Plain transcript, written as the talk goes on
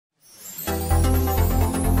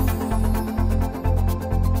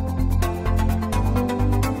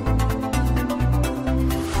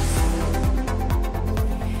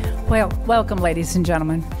Well, welcome, ladies and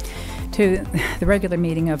gentlemen, to the regular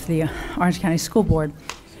meeting of the Orange County School Board.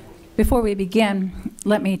 Before we begin,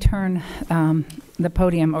 let me turn the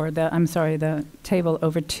podium, or the table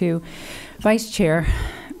over to Vice Chair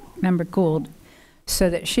Member Gould, so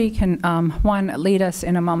that she can, one, lead us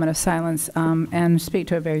in a moment of silence and speak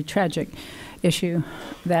to a very tragic issue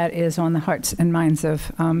that is on the hearts and minds of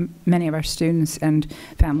many of our students and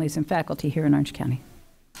families and faculty here in Orange County.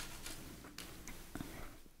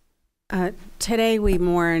 Today we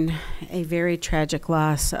mourn a very tragic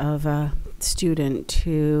loss of a student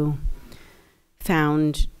who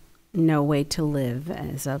found no way to live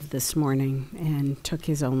as of this morning and took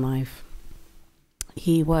his own life.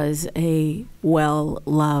 He was a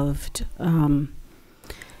well-loved and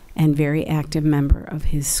very active member of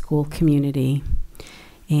his school community,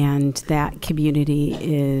 and that community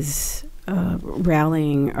is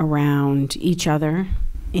rallying around each other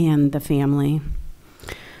and the family.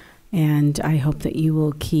 And I hope that you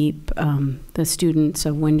will keep the students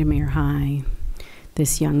of Windermere High,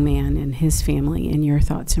 this young man and his family, in your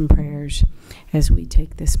thoughts and prayers as we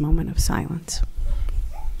take this moment of silence.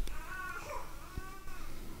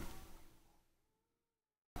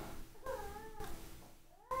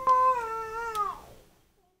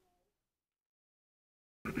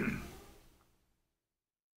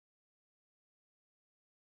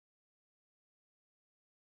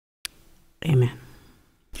 Amen.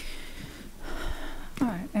 All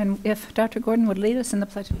right, and if Dr. Gordon would lead us in the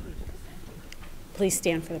Pledge. Please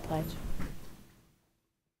stand for the pledge.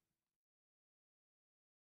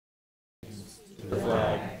 To the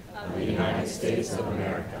flag of the United States of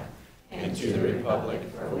America, and to the republic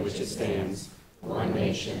for which it stands, one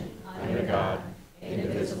nation, under God,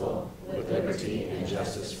 indivisible, with liberty and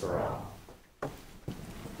justice for all.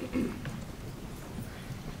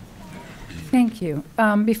 Thank you.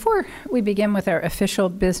 Before we begin with our official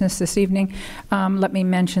business this evening, let me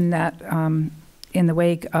mention that in the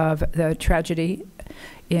wake of the tragedy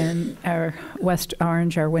in our West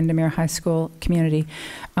Orange, our Windermere High School community,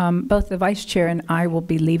 both the Vice Chair and I will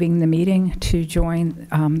be leaving the meeting to join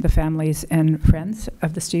the families and friends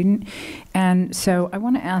of the student. And so I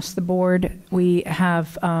want to ask the board, we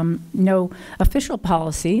have no official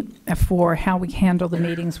policy for how we handle the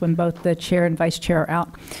meetings when both the Chair and Vice Chair are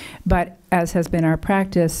out, but as has been our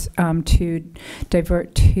practice, to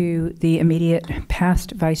divert to the immediate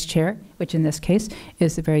past Vice Chair, which in this case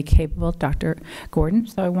is the very capable Dr. Gordon.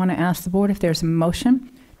 So I want to ask the board if there's a motion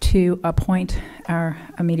to appoint our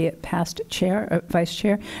immediate past Chair, Vice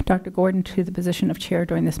Chair, Dr. Gordon, to the position of Chair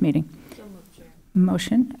during this meeting. So moved, Chair.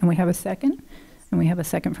 Motion, and we have a second. And we have a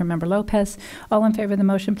second from Member Lopez. All in favor of the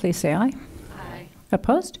motion, please say aye. Aye.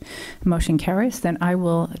 Opposed? Motion carries. Then I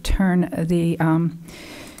will turn the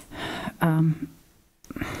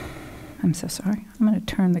I'm so sorry. I'm going to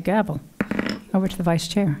turn the gavel over to the Vice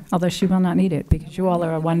Chair, although she will not need it because you all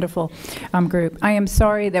are a wonderful group. I am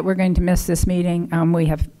sorry that we're going to miss this meeting. We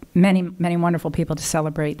have many, many wonderful people to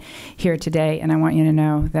celebrate here today, and I want you to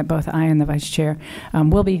know that both I and the Vice Chair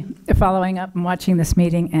will be following up and watching this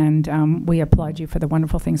meeting, and we applaud you for the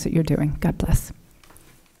wonderful things that you're doing. God bless.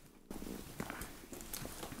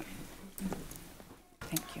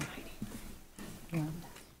 Thank you.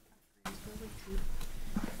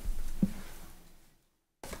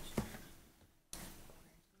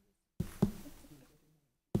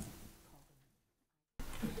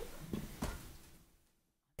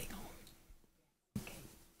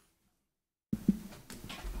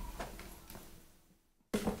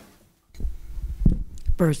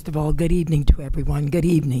 First of all, good evening to everyone. Good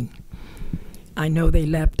evening. I know they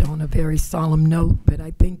left on a very solemn note, but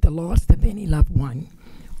I think the loss of any loved one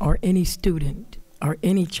or any student or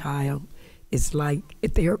any child is like,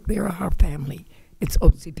 if they're our family. It's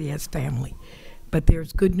OCPS family. But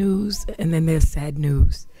there's good news and then there's sad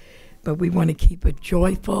news. But we want to keep it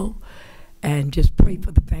joyful and just pray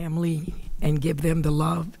for the family and give them the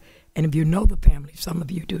love. And if you know the family, some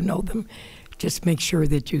of you do know them, just make sure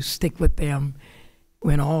that you stick with them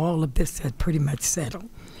when all of this had pretty much settled.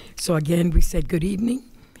 So again, we said good evening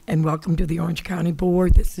and welcome to the Orange County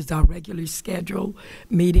Board. This is our regularly scheduled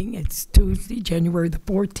meeting. It's Tuesday, January the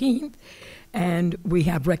 14th, and we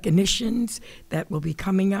have recognitions that will be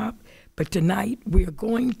coming up. But tonight, we are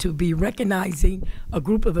going to be recognizing a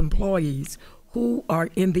group of employees who are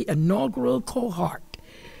in the inaugural cohort.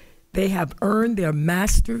 They have earned their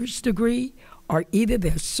master's degree or either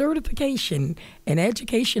their certification in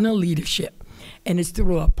educational leadership. And it's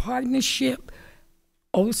through a partnership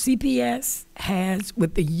OCPS has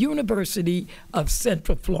with the University of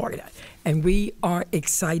Central Florida. And we are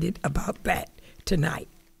excited about that tonight.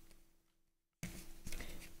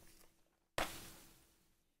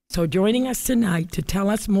 So joining us tonight to tell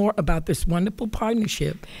us more about this wonderful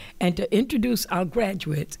partnership and to introduce our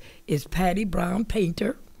graduates is Patty Brown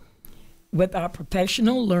Painter with our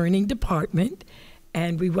Professional Learning Department.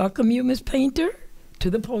 And we welcome you, Ms. Painter, to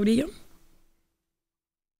the podium.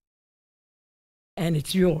 And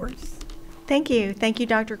it's yours. Thank you. Thank you,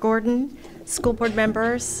 Dr. Gordon, school board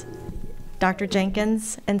members, Dr.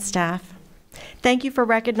 Jenkins, and staff. Thank you for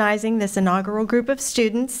recognizing this inaugural group of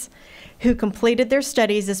students who completed their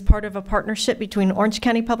studies as part of a partnership between Orange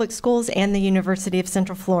County Public Schools and the University of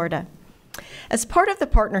Central Florida. As part of the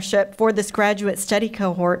partnership for this graduate study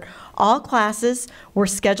cohort, all classes were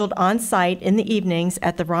scheduled on-site in the evenings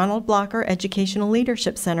at the Ronald Blocker Educational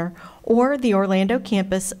Leadership Center or the Orlando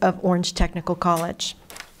campus of Orange Technical College.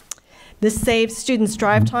 This saves students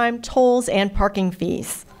drive time, tolls, and parking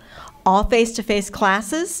fees. All face-to-face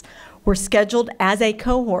classes were scheduled as a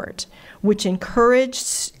cohort, which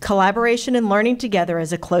encouraged collaboration and learning together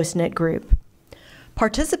as a close-knit group.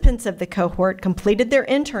 Participants of the cohort completed their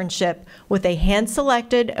internship with a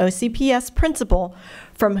hand-selected OCPS principal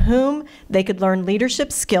from whom they could learn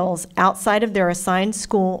leadership skills outside of their assigned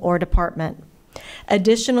school or department.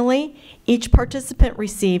 Additionally, each participant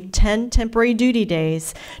received 10 temporary duty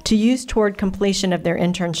days to use toward completion of their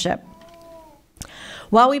internship.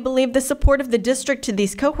 While we believe the support of the district to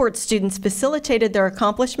these cohort students facilitated their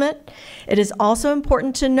accomplishment, it is also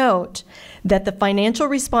important to note that the financial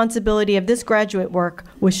responsibility of this graduate work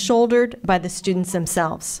was shouldered by the students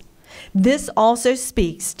themselves. This also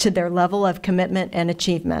speaks to their level of commitment and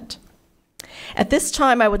achievement. At this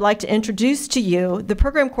time, I would like to introduce to you the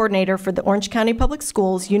program coordinator for the Orange County Public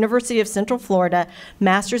Schools, University of Central Florida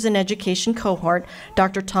Masters in Education cohort,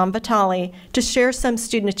 Dr. Tom Vitale, to share some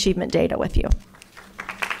student achievement data with you.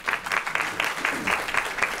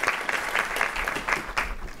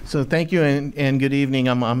 So thank you and good evening.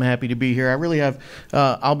 I'm happy to be here. I really have.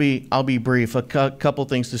 I'll be brief. A couple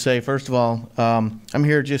things to say. First of all, I'm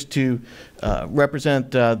here just to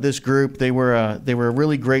represent this group. They were a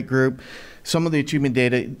really great group. Some of the achievement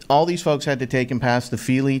data, all these folks had to take and pass the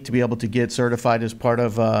FELE to be able to get certified as part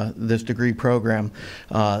of this degree program.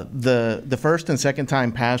 The first and second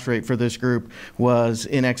time pass rate for this group was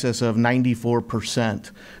in excess of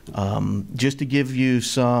 94%. Just to give you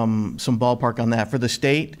some ballpark on that, for the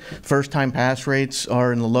state, first time pass rates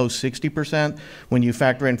are in the low 60%. When you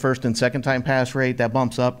factor in first and second time pass rate, that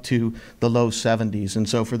bumps up to the low 70s. And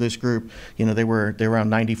so for this group, you know, they were around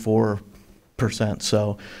 94%.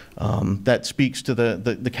 So that speaks to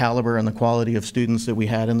the caliber and the quality of students that we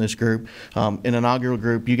had in this group. An inaugural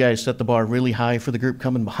group, you guys set the bar really high for the group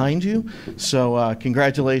coming behind you. So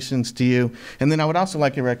congratulations to you. And then I would also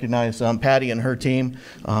like to recognize Patty and her team.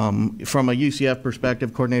 From a UCF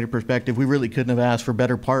perspective, coordinator perspective, we really couldn't have asked for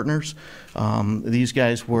better partners. These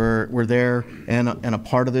guys were there and a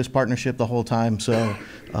part of this partnership the whole time. So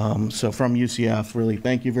from UCF, really,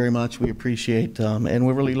 thank you very much. We appreciate, and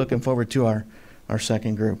we're really looking forward to our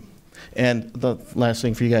second group. And the last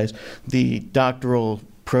thing for you guys, the doctoral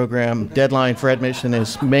program deadline for admission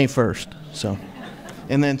is May 1st. So,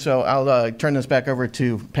 and then so I'll turn this back over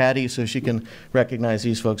to Patty so she can recognize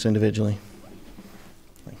these folks individually.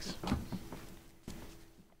 Thanks.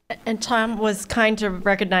 And Tom was kind to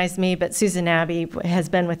recognize me, but Susan Abbey has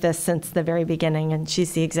been with us since the very beginning, and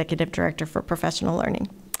she's the Executive Director for Professional Learning.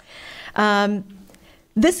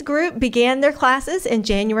 This group began their classes in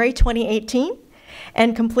January 2018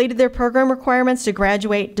 and completed their program requirements to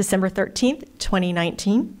graduate December 13th,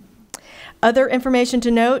 2019. Other information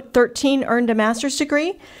to note, 13 earned a master's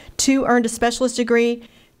degree, 2 earned a specialist degree,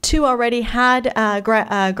 2 already had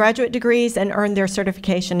graduate degrees and earned their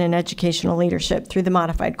certification in educational leadership through the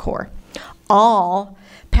modified core. All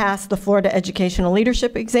passed the Florida Educational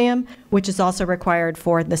Leadership Exam, which is also required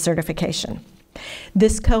for the certification.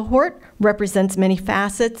 This cohort represents many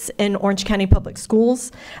facets in Orange County Public Schools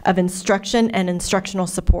of instruction and instructional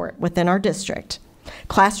support within our district.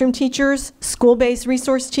 Classroom teachers, school-based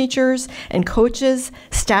resource teachers and coaches,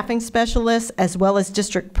 staffing specialists, as well as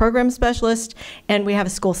district program specialists, and we have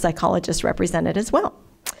a school psychologist represented as well.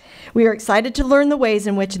 We are excited to learn the ways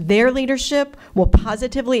in which their leadership will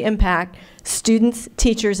positively impact students,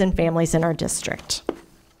 teachers, and families in our district.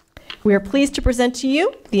 We are pleased to present to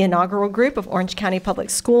you the inaugural group of Orange County Public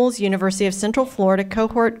Schools, University of Central Florida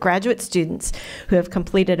cohort graduate students who have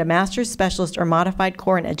completed a master's, specialist, or modified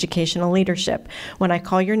core in educational leadership. When I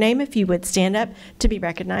call your name, if you would stand up to be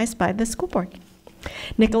recognized by the school board.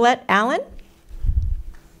 Nicolette Allen.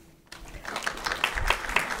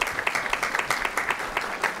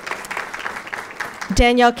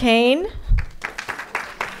 Danielle Kane.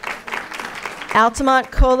 Altamont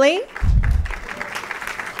Coley.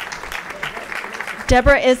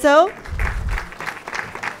 Deborah Izzo.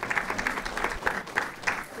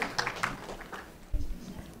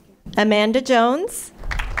 Amanda Jones.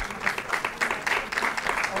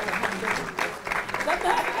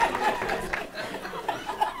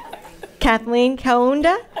 Kathleen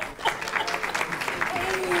Kaunda.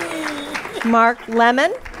 Mark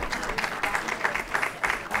Lemon.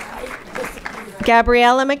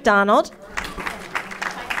 Gabriella McDonald.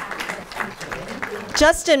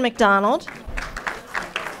 Justin McDonald.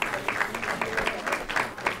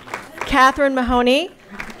 Catherine Mahoney.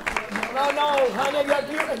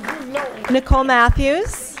 Nicole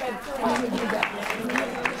Matthews.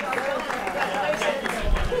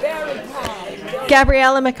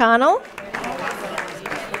 Gabriella McConnell.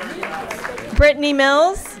 Brittany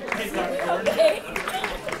Mills.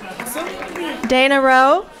 Dana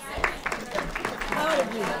Rowe.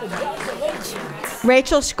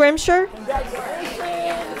 Rachel Scrimsher.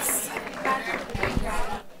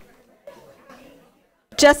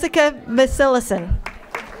 Jessica Vasilison.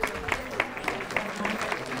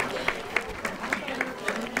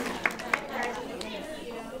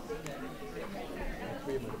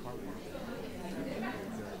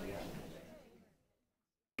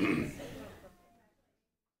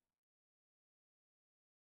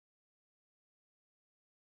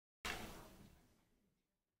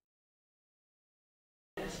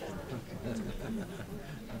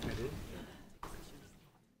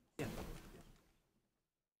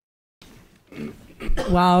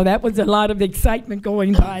 Wow, that was a lot of excitement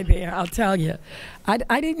going by there, I'll tell you.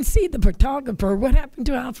 I didn't see the photographer. What happened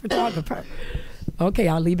to our photographer? Okay,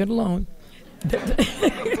 I'll leave it alone.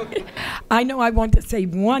 I know I want to say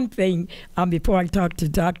one thing before I talk to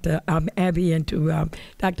Dr. Abby and to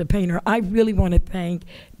Dr. Painter. I really want to thank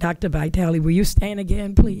Dr. Vitale. Will you stand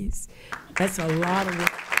again, please? That's a lot of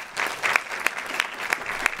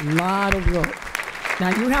work. Now,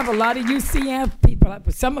 you have a lot of UCF people.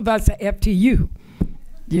 Some of us are FTU.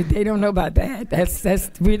 They don't know about that.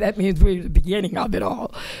 That means we're at the beginning of it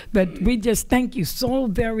all. But we just thank you so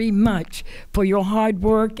very much for your hard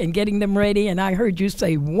work and getting them ready. And I heard you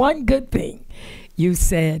say one good thing. You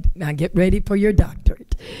said, now get ready for your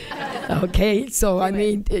doctorate. Okay, so I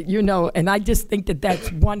mean, you know, and I just think that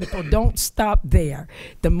that's wonderful. Don't stop there.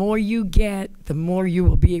 The more you get, the more you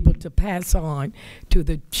will be able to pass on to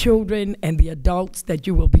the children and the adults that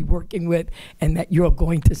you will be working with and that you're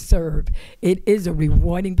going to serve. It is a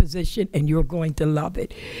rewarding position and you're going to love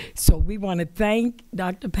it. So we want to thank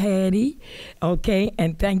Dr. Patty, okay,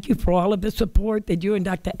 and thank you for all of the support that you and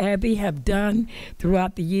Dr. Abby have done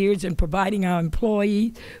throughout the years in providing our employees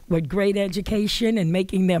with great education and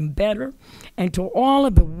making them better. And to all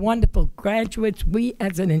of the wonderful graduates, we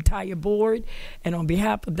as an entire board, and on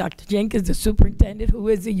behalf of Dr. Jenkins, the superintendent, who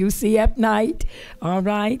is a UCF Knight, all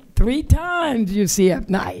right, 3 times UCF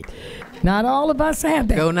Knight. Not all of us have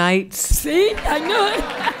that. Go Knights. See, I knew it.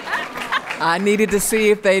 I needed to see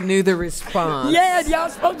if they knew the response. Yeah, y'all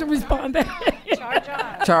supposed to respond. Charge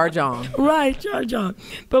on. Charge on. Right, charge on.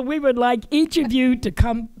 But we would like each of you to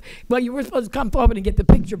come. Well, you were supposed to come forward and get the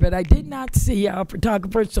picture, but I did not see our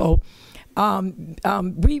photographer, so we'll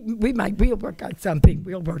work out something.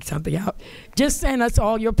 We'll work something out. Just send us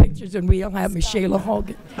all your pictures, and we'll have Michelle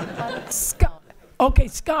Hogan. Scott. Okay,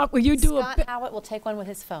 Scott, will you do Scott Howitt will take one with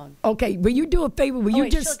his phone. Okay, will you do a favor? Will you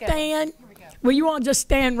just stand? Will you all just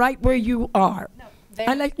stand right where you are? No,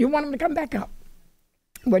 unless you want them to come back up.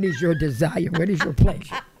 What is your desire? What is your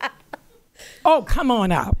pleasure? Oh, come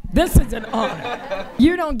on out. This is an honor.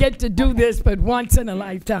 You don't get to do this but once in a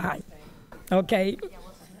lifetime. Okay?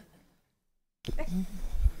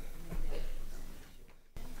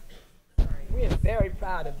 We are very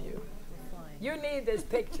proud of you. You need this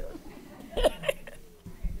picture.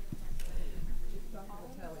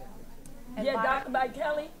 Yeah, Dr.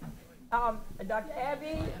 Vitale, Dr.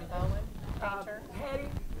 Abby, Patty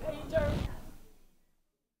Painter.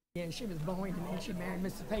 Yeah, she was born and then she married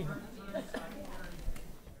Mr. Painter.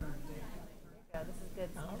 Yeah, this is good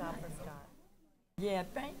stuff for Scott. Yeah,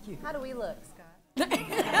 thank you. How do we look, Scott?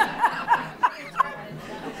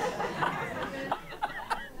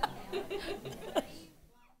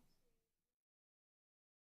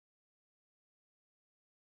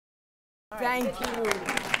 Thank you.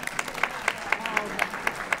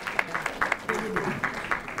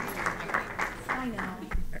 I know.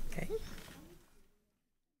 Okay.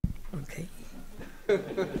 Okay.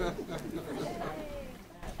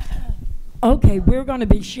 Okay, we're going to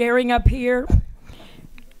be sharing up here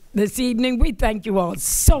this evening. We thank you all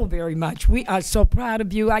so very much. We are so proud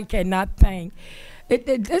of you. I cannot thank.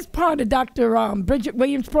 It's part of Dr. Bridget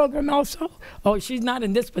Williams' program also. Oh, she's not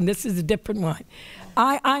in this one. This is a different one.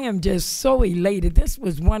 I am just so elated. This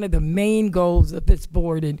was one of the main goals of this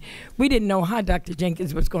board, and we didn't know how Dr.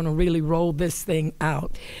 Jenkins was going to really roll this thing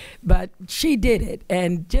out, but she did it.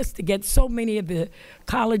 And just to get so many of the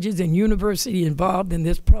colleges and universities involved in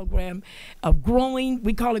this program of growing,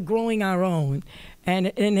 we call it growing our own. And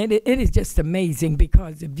it is just amazing,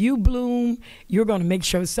 because if you bloom, you're going to make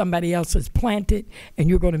sure somebody else is planted, and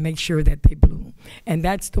you're going to make sure that they bloom. And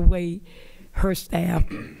that's the way her staff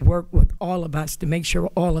work with all of us to make sure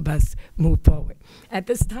all of us move forward. At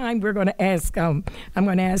this time, we're going to ask, I'm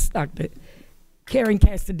going to ask Dr. Karen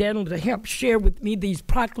Castadello to help share with me these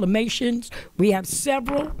proclamations. We have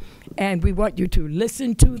several, and we want you to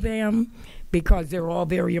listen to them because they're all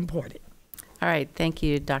very important. All right, thank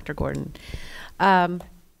you, Dr. Gordon.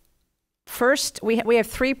 First, we have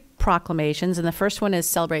 3 proclamations, and the first one is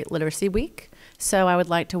Celebrate Literacy Week. So I would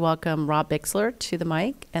like to welcome Rob Bixler to the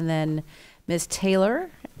mic, and then Ms. Taylor,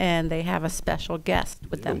 and they have a special guest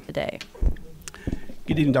with them today.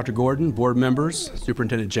 Good evening, Dr. Gordon, board members,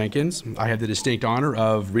 Superintendent Jenkins. I have the distinct honor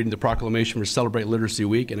of reading the proclamation for Celebrate Literacy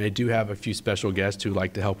Week, and I do have a few special guests who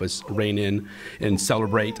like to help us rein in and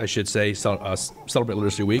celebrate, I should say, Celebrate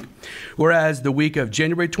Literacy Week. Whereas the week of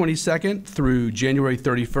January 22nd through January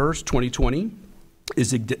 31st, 2020,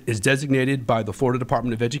 is designated by the Florida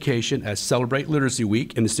Department of Education as Celebrate Literacy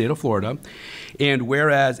Week in the state of Florida. And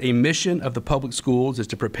whereas a mission of the public schools is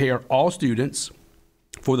to prepare all students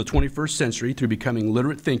for the 21st century through becoming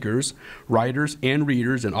literate thinkers, writers, and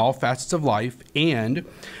readers in all facets of life, and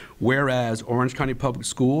whereas Orange County Public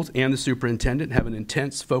Schools and the superintendent have an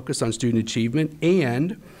intense focus on student achievement,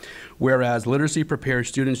 and whereas literacy prepares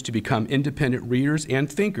students to become independent readers and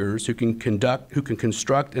thinkers who can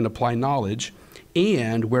construct and apply knowledge,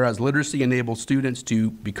 and whereas literacy enables students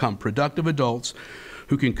to become productive adults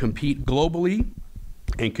who can compete globally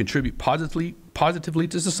and contribute positively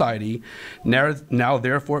to society, now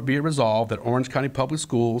therefore be it resolved that Orange County Public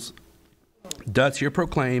Schools does here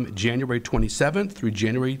proclaim January 27th through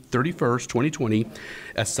January 31st, 2020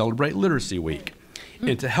 as Celebrate Literacy Week.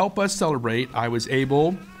 And to help us celebrate, I was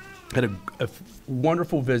able, had a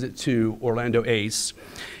wonderful visit to Orlando ACE,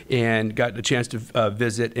 and got a chance to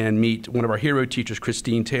visit and meet one of our hero teachers,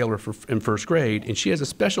 Christine Taylor, in first grade. And she has a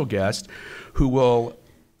special guest who will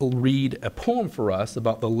read a poem for us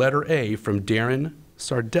about the letter A from Darren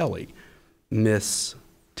Sardelli. Miss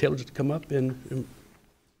Taylor, just come up and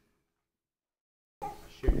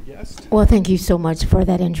share your guest. Well, thank you so much for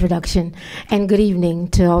that introduction. And good evening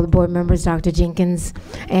to all the board members, Dr. Jenkins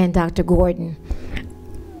and Dr. Gordon.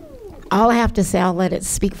 All I have to say, I'll let it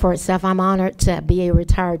speak for itself. I'm honored to be a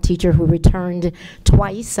retired teacher who returned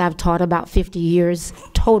twice. I've taught about 50 years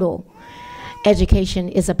total. Education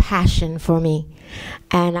is a passion for me,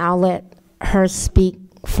 and I'll let her speak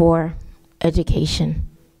for education.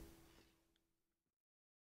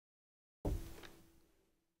 There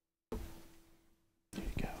you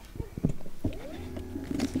go.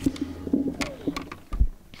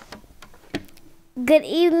 Good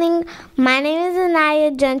evening. My name is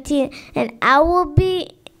Anaya Junti, and I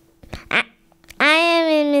am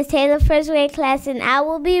in Miss Taylor's first grade class, and I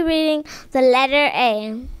will be reading the letter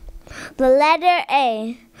A. The letter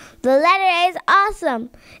A. The letter A is awesome.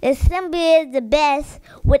 It simply is the best.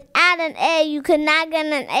 Without an A, you could not get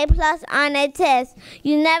an A+ on a test.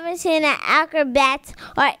 You never seen an acrobat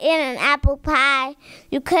or eat an apple pie.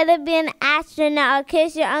 You could have been an astronaut or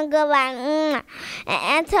kiss your uncle like An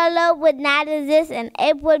antelope would not exist. An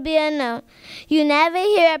ape would be unknown. You never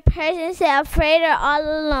hear a person say afraid or all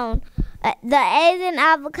alone. The A's in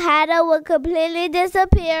avocado would completely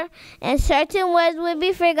disappear, and certain words would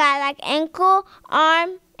be forgot, like ankle,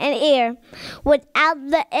 arm, and ear. Without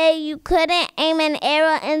the A, you couldn't aim an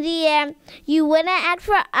arrow in the air. You wouldn't ask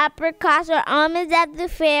for apricots or almonds at the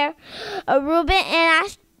fair. A Reuben in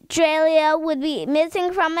Australia would be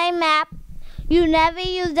missing from a map. You never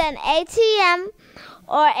used an ATM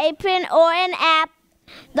or a pen or an app.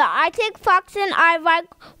 The Arctic fox and aardvark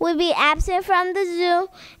would be absent from the zoo,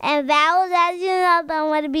 and vowels, as you know them,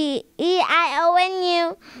 would be E, I, O, and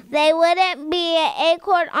U. They wouldn't be an A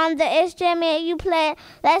chord on the instrument you play.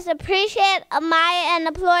 Let's appreciate, admire, and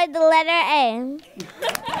applaud the letter A.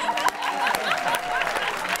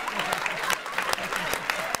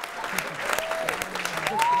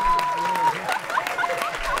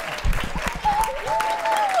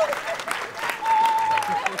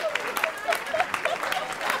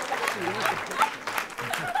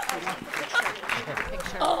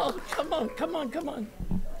 Come on.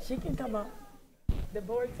 She can come up. The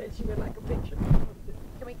board said she would like a picture.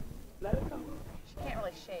 Can we let her come? She can't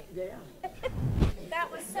really shake. Yeah.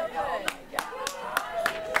 That was so good.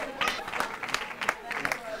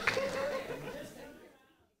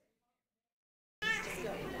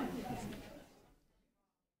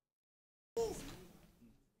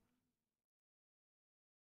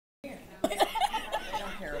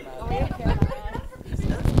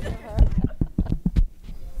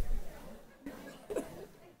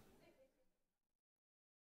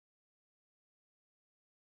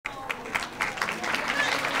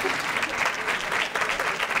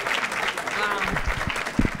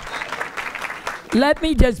 let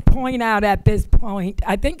me just point out at this point,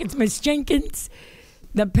 I think it's Miss Jenkins,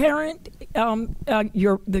 the parent,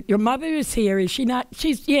 your mother is here. Is she not?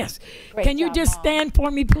 She's, yes. Great Can you job, just Mom. stand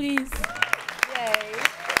for me, please? Yay.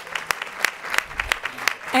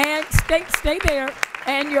 And stay there.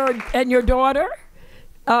 And your daughter,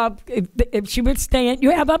 if she would stand.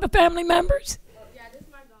 You have other family members? Yeah, this is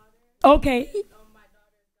my daughter. Okay. My daughter's godmother,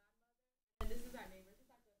 and this is our neighbor.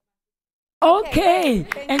 Okay,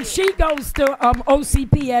 and she goes to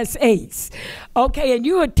OCPS ACE. Okay, and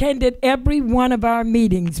you attended every one of our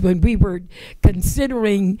meetings when we were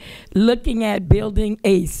considering looking at building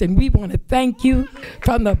ACE, and we want to thank you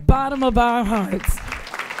from the bottom of our hearts.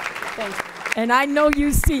 Thank you. And I know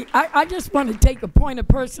you see, I just want to take a point of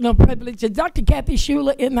personal privilege. Is Dr. Kathy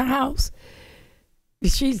Schuler in the house?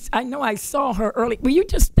 I know I saw her early. Will you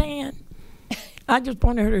just stand? I just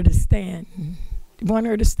wanted her to stand.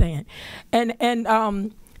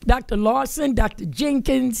 And Dr. Lawson, Dr.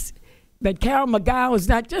 Jenkins, but Carol McGowan is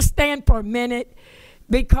not. Just stand for a minute,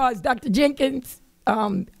 because Dr. Jenkins,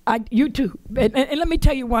 you too. And let me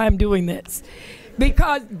tell you why I'm doing this.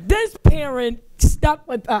 Because this parent stuck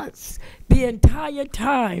with us the entire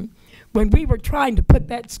time when we were trying to put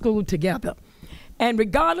that school together. And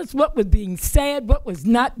regardless what was being said, what was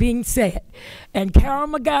not being said. And Carol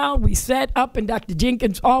McGowan, we sat up in Dr.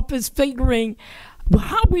 Jenkins' office figuring, well,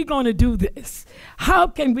 how are we going to do this? How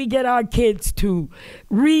can we get our kids to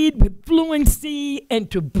read with fluency and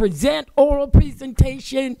to present oral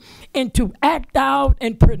presentation and to act out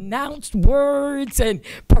and pronounce words and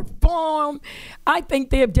perform? I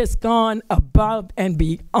think they have just gone above and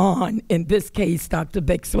beyond in this case, Dr.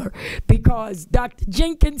 Bixler, because Dr.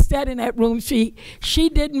 Jenkins said in that room, she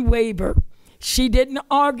didn't waver. She didn't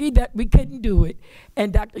argue that we couldn't do it.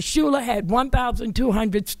 And Dr. Schuler had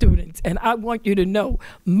 1,200 students. And I want you to know,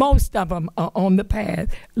 most of them are on the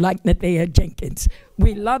path like Nathea Jenkins.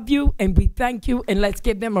 We love you and we thank you, and let's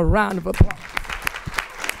give them a round of applause.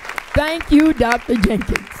 Thank you, Dr.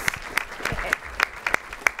 Jenkins.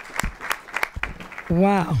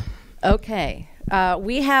 Wow. Okay.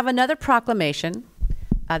 We have another proclamation.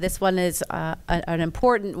 This one is an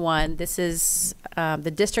important one. This is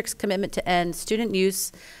the district's commitment to end student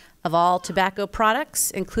use of all tobacco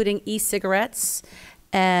products, including e-cigarettes.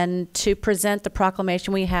 And to present the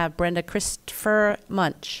proclamation, we have Brenda Christopher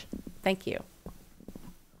Munch. Thank you.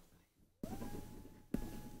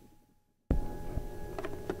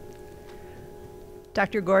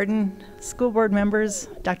 Dr. Gordon, school board members,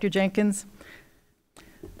 Dr. Jenkins,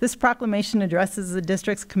 this proclamation addresses the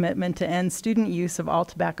district's commitment to end student use of all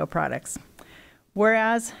tobacco products.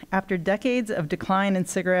 Whereas, after decades of decline in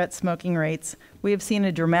cigarette smoking rates, we have seen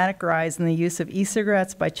a dramatic rise in the use of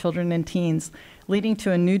e-cigarettes by children and teens, leading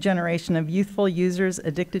to a new generation of youthful users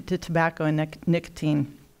addicted to tobacco and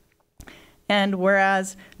nicotine. And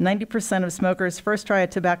whereas 90% of smokers first try a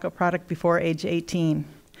tobacco product before age 18.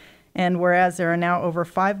 And whereas there are now over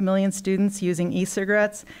 5 million students using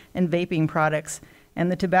e-cigarettes and vaping products, and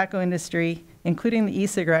the tobacco industry, including the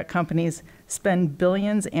e-cigarette companies, spend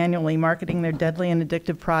billions annually marketing their deadly and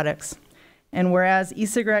addictive products. And whereas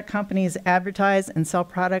e-cigarette companies advertise and sell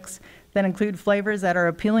products that include flavors that are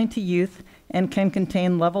appealing to youth and can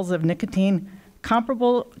contain levels of nicotine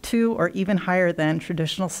comparable to or even higher than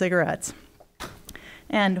traditional cigarettes.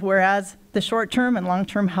 And whereas the short-term and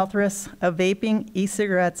long-term health risks of vaping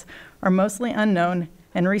e-cigarettes are mostly unknown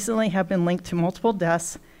and recently have been linked to multiple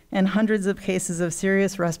deaths and hundreds of cases of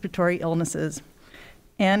serious respiratory illnesses.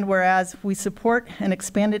 And whereas we support an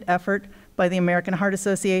expanded effort by the American Heart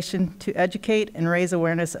Association to educate and raise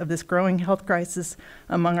awareness of this growing health crisis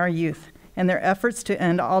among our youth and their efforts to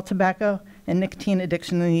end all tobacco and nicotine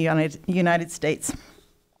addiction in the United States.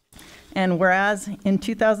 And whereas in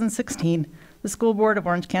 2016, the School Board of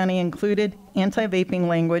Orange County included anti-vaping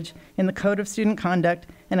language in the Code of Student Conduct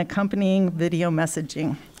and accompanying video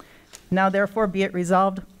messaging. Now, therefore, be it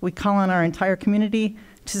resolved, we call on our entire community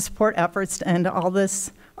to support efforts to end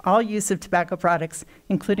all use of tobacco products,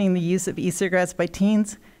 including the use of e-cigarettes by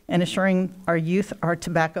teens, and assuring our youth are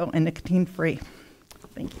tobacco and nicotine free.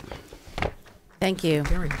 Thank you. Thank you.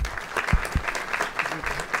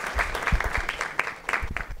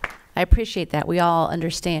 I appreciate that. We all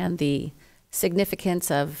understand the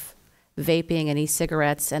significance of vaping and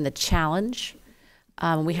e-cigarettes and the challenge.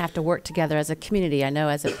 We have to work together as a community. I know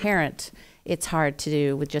as a parent, it's hard to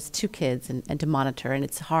do with just 2 kids and to monitor, and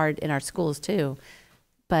it's hard in our schools too.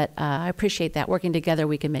 But I appreciate that. Working together,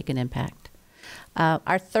 we can make an impact.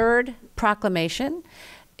 Our third proclamation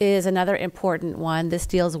is another important one. This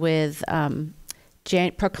deals with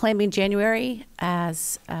proclaiming January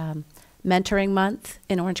as Mentoring Month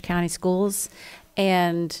in Orange County schools.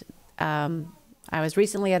 And I was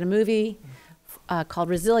recently at a movie called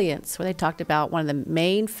Resilience, where they talked about one of the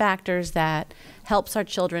main factors that helps our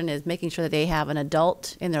children is making sure that they have an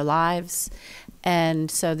adult in their lives.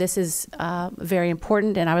 And so this is very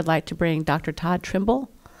important, and I would like to bring Dr. Todd Trimble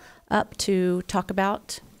up to talk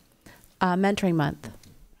about Mentoring Month.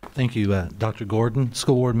 Thank you, Dr. Gordon,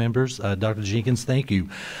 school board members, Dr. Jenkins, thank you.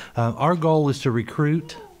 Our goal is to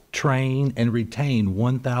recruit, train, and retain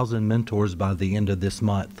 1,000 mentors by the end of this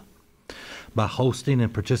month by hosting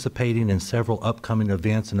and participating in several upcoming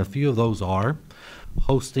events, and a few of those are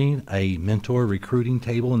hosting a mentor recruiting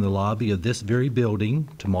table in the lobby of this very building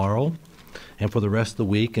tomorrow and for the rest of the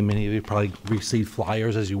week, and many of you probably received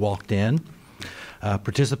flyers as you walked in.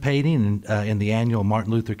 Participating in the annual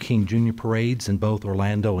Martin Luther King Jr. parades in both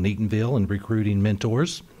Orlando and Eatonville and recruiting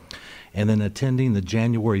mentors, and then attending the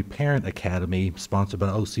January Parent Academy sponsored by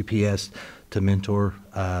OCPS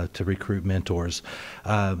to recruit mentors.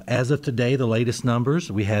 As of today, the latest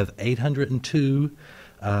numbers, we have 802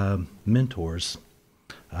 mentors.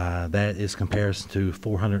 That is comparison to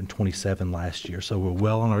 427 last year. So we're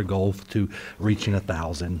well on our goal to reaching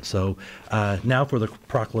 1,000. So now for the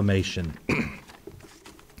proclamation.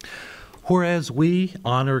 Whereas we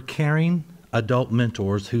honor caring adult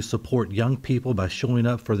mentors who support young people by showing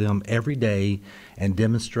up for them every day and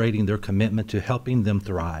demonstrating their commitment to helping them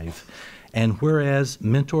thrive. And whereas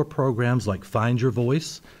mentor programs like Find Your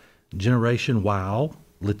Voice, Generation Wow,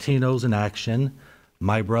 Latinos in Action,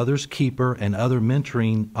 My Brother's Keeper, and other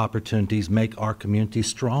mentoring opportunities make our community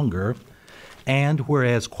stronger. And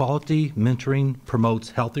whereas quality mentoring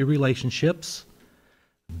promotes healthy relationships,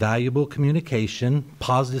 valuable communication,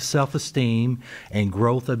 positive self-esteem, and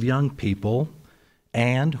growth of young people.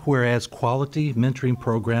 And whereas quality mentoring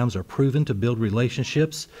programs are proven to build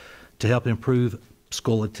relationships to help improve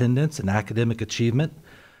school attendance and academic achievement,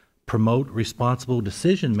 promote responsible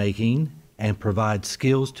decision-making, and provide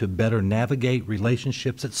skills to better navigate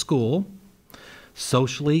relationships at school,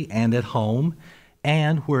 socially, and at home.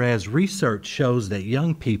 And whereas research shows that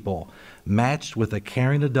young people matched with a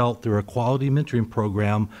caring adult through a quality mentoring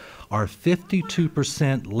program are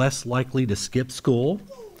 52% less likely to skip school,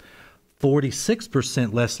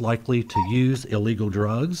 46% less likely to use illegal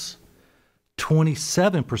drugs,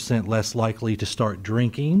 27% less likely to start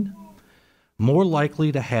drinking, more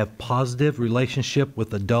likely to have positive relationship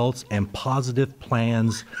with adults and positive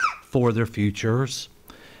plans for their futures.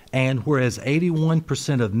 And whereas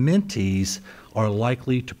 81% of mentees are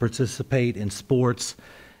likely to participate in sports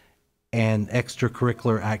and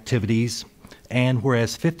extracurricular activities, and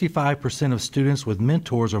whereas 55% of students with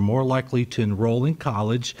mentors are more likely to enroll in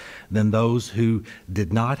college than those who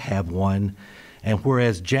did not have one, and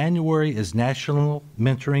whereas January is National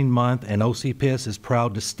Mentoring Month and OCPS is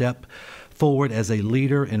proud to step forward as a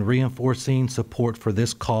leader in reinforcing support for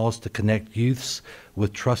this cause to connect youths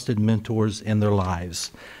with trusted mentors in their lives.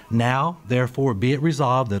 Now, therefore, be it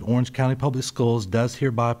resolved that Orange County Public Schools does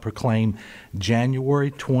hereby proclaim January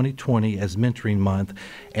 2020 as Mentoring Month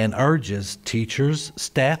and urges teachers,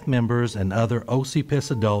 staff members, and other OCPS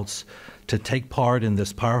adults to take part in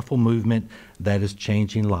this powerful movement that is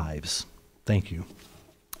changing lives. Thank you.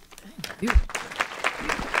 Thank you.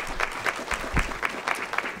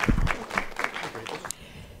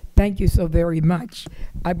 Thank you so very much.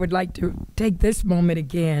 I would like to take this moment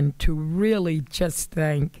again to really just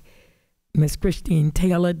thank Ms. Christine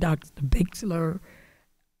Taylor, Dr. Bixler.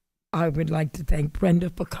 I would like to thank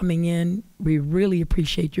Brenda for coming in. We really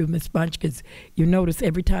appreciate you, Ms. Bunch, because you notice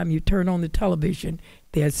every time you turn on the television,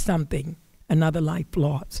 there's something, another life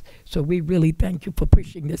lost. So we really thank you for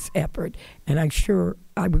pushing this effort, and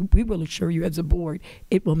we will assure you as a board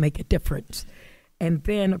it will make a difference. And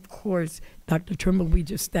then, of course, Dr. Trimble, we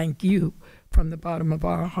just thank you from the bottom of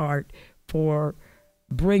our heart for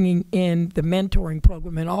bringing in the mentoring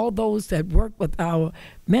program and all those that work with our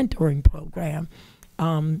mentoring program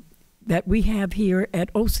that we have here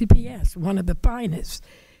at OCPS, one of the finest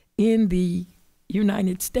in the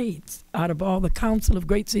United States. Out of all the Council of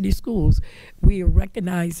Great City Schools, we are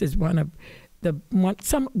recognized as one of the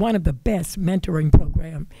best mentoring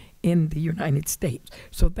program in the United States.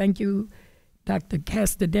 So thank you, Dr.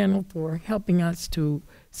 Castadental, for helping us to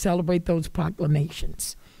celebrate those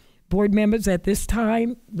proclamations. Board members, at this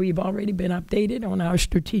time, we've already been updated on our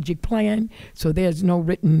strategic plan, so there's no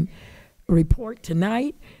written report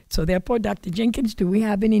tonight. So therefore, Dr. Jenkins, do we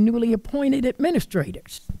have any newly appointed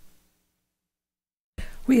administrators?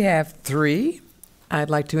 We have 3. I'd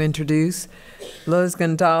like to introduce Lois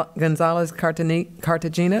Gonzalez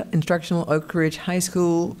Cartagena, instructional Oak Ridge High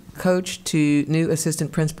School coach, to new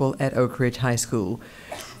assistant principal at Oak Ridge High School.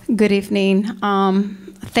 Good evening.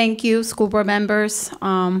 Thank you, school board members,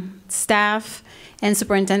 staff, and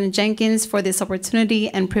Superintendent Jenkins for this opportunity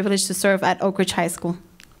and privilege to serve at Oak Ridge High School.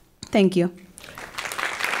 Thank you.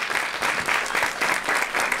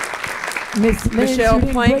 Michelle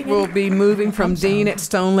Plank will be moving from Dean at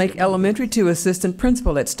Stone Lake Elementary to Assistant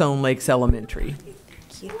Principal at Stone Lakes Elementary.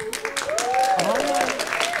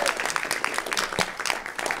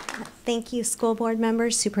 Thank you, school board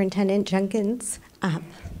members, Superintendent Jenkins,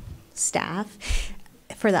 staff,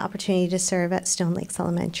 for the opportunity to serve at Stone Lakes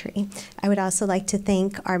Elementary. I would also like to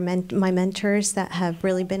thank my mentors that have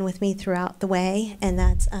really been with me throughout the way, and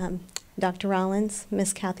that's Dr. Rollins,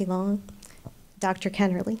 Miss Kathy Long, Dr.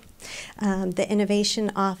 Kennerly, the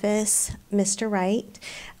Innovation Office, Mr. Wright.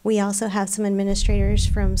 We also have some administrators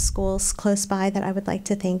from schools close by that I would like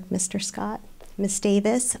to thank, Mr. Scott, Miss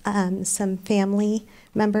Davis, some family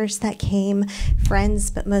members that came,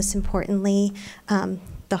 friends, but most importantly,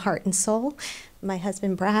 the heart and soul, my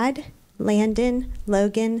husband Brad, Landon,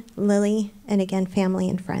 Logan, Lily, and again, family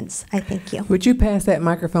and friends. I thank you. Would you pass that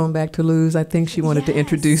microphone back to Luz? I think she wanted to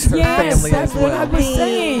introduce her family as well. What I was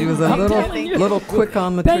saying. She was a little quick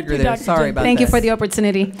on the trigger there. Sorry about that. Thank you for the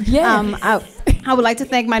opportunity. Yes. I would like to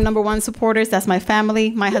thank my #1 supporters. That's my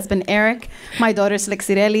family, my husband Eric, my daughters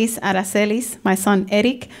Lexirelis, Aracelis, my son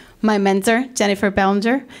Eric, my mentor Jennifer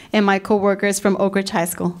Bellinger, and my co-workers from Oak Ridge High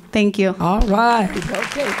School. Thank you. All right.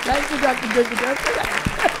 Okay. Thank you, Dr. Jenkins.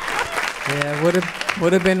 Yeah,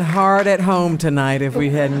 would have been hard at home tonight if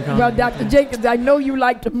we hadn't come. Well, Dr. Jenkins, I know you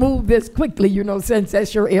like to move this quickly, since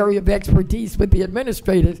that's your area of expertise with the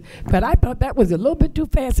administrators, but I thought that was a little bit too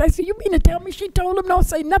fast. I said, you mean to tell me she told them don't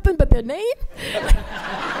say nothing but their name?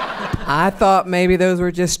 I thought maybe those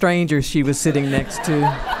were just strangers she was sitting next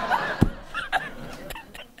to.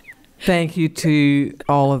 Thank you to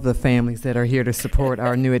all of the families that are here to support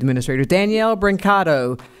our new administrator. Danielle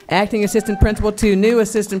Brancato, Acting Assistant Principal to new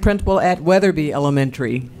Assistant Principal at Weatherby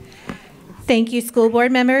Elementary. Thank you, school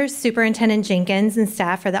board members, Superintendent Jenkins, and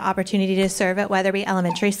staff for the opportunity to serve at Weatherby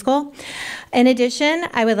Elementary School. In addition,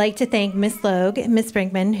 I would like to thank Ms. Logue, Ms.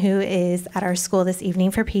 Brinkman, who is at our school this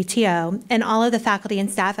evening for PTO, and all of the faculty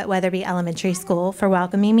and staff at Weatherby Elementary School for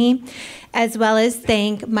welcoming me, as well as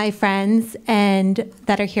thank my friends and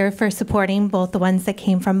that are here for supporting, both the ones that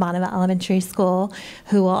came from Bonneville Elementary School,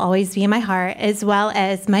 who will always be in my heart, as well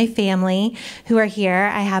as my family who are here.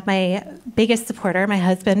 I have my biggest supporter, my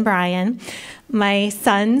husband, Brian, my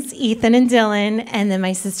sons, Ethan and Dylan, and then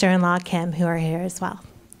my sister-in-law, Kim, who are here as well.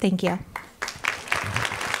 Thank you.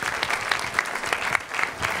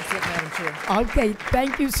 Okay,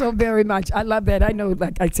 thank you so very much. I love that. I know,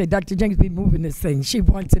 like I said, Dr. Jenkins be moving this thing. She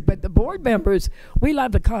wants it. But the board members, we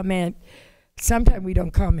love to comment. Sometimes we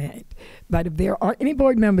don't comment. But if there are any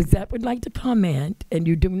board members that would like to comment and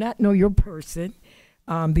you do not know your person,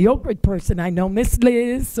 the Oak Ridge person, I know Miss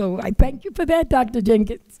Liz, so I thank you for that, Dr.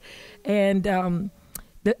 Jenkins. And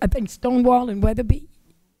I think Stonewall and Weatherby.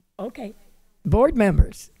 Okay, board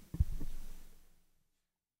members.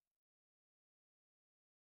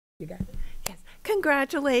 You got it. Yes,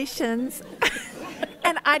 congratulations.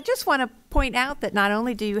 And I just want to point out that not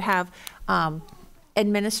only do you have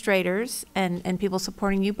administrators and people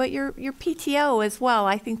supporting you, but your PTO as well.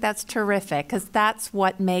 I think that's terrific, because that's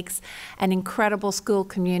what makes an incredible school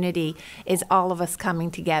community, is all of us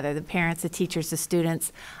coming together, the parents, the teachers, the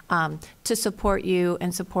students, to support you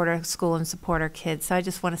and support our school and support our kids. So I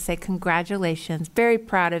just want to say congratulations. Very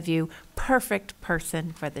proud of you. Perfect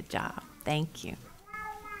person for the job. Thank you.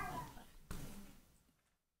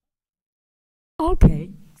 Okay,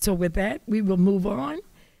 so with that, we will move on.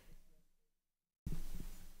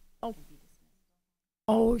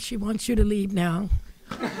 Oh, she wants you to leave now.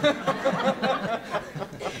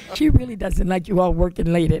 She really doesn't like you all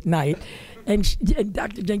working late at night. And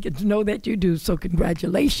Dr. Jenkins, know that you do, so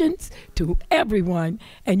congratulations to everyone.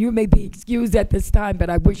 And you may be excused at this time, but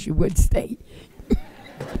I wish you would stay.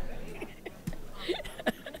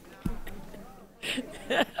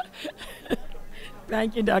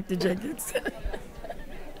 Thank you, Dr. Jenkins.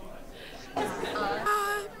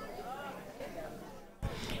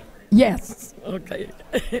 Yes. Okay.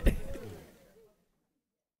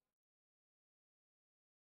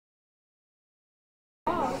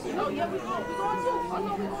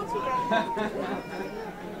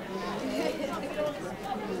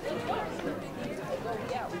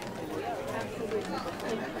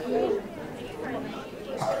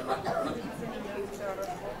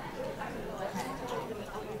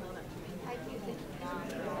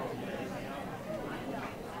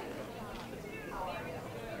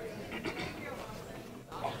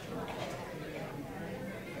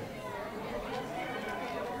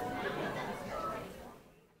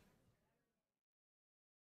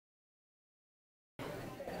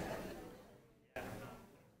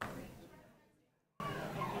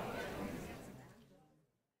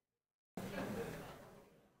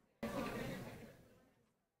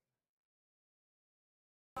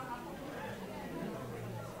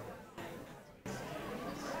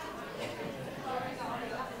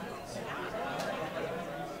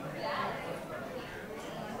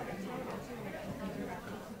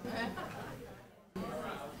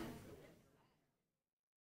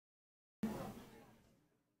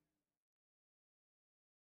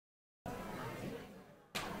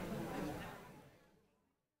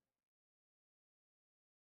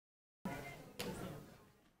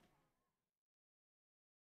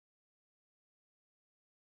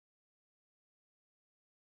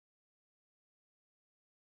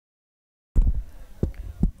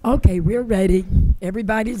 Okay, we're ready.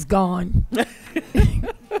 Everybody's gone,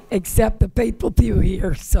 except the faithful few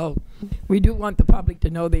here. So we do want the public to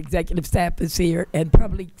know the executive staff is here, and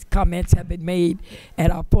public comments have been made at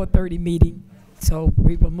our 4:30 meeting. So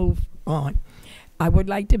we will move on. I would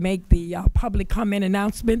like to make the public comment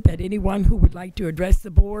announcement that anyone who would like to address the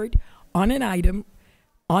board on an item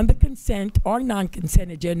on the consent or non-consent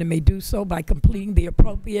agenda may do so by completing the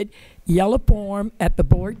appropriate yellow form at the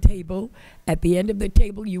board table. At the end of the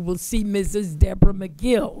table, you will see Mrs. Deborah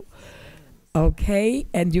McGill. Okay,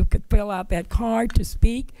 and you could fill out that card to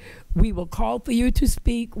speak. We will call for you to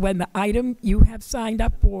speak when the item you have signed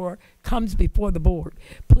up for comes before the board.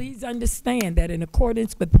 Please understand that in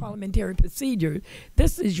accordance with parliamentary procedure,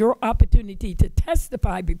 this is your opportunity to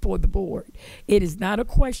testify before the board. It is not a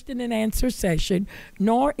question and answer session,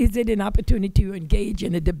 nor is it an opportunity to engage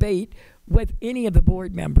in a debate with any of the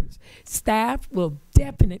board members. Staff will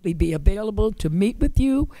definitely be available to meet with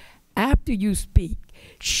you after you speak,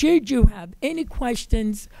 should you have any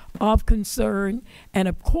questions of concern. And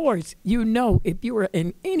of course, you know, if you are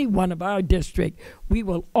in any one of our district, we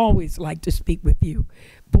will always like to speak with you.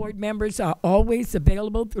 Board members are always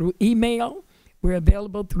available through email. We're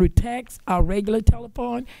available through text, our regular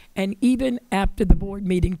telephone, and even after the board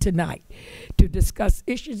meeting tonight to discuss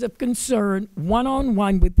issues of concern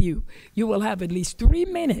one-on-one with you. You will have at least 3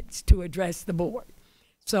 minutes to address the board.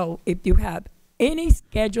 So if you have any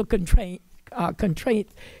schedule constraints,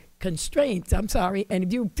 and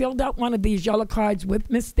if you filled out one of these yellow cards with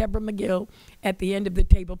Miss Deborah McGill at the end of the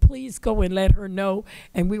table, please go and let her know,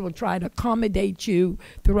 and we will try to accommodate you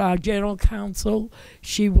through our general counsel.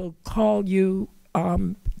 She will call you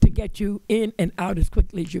to get you in and out as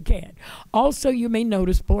quickly as you can. Also, you may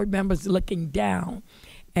notice board members looking down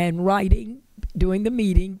and writing during the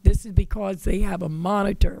meeting. This is because they have a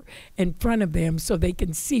monitor in front of them so they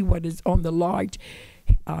can see what is on the large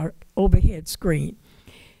overhead screen.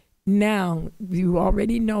 Now, you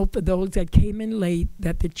already know, for those that came in late,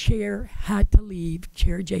 that the chair had to leave,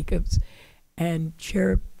 Chair Jacobs and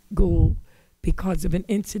Chair Gould, because of an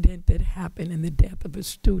incident that happened in the death of a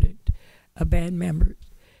student, a band member.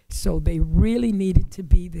 So they really needed to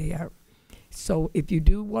be there. So if you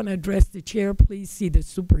do want to address the chair, please see the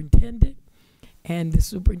superintendent, and the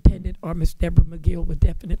superintendent or Ms. Deborah McGill will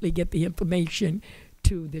definitely get the information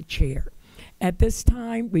to the chair. At this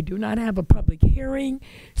time, we do not have a public hearing.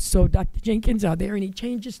 So Dr. Jenkins, are there any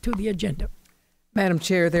changes to the agenda? Madam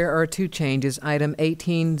Chair, there are 2 changes. Item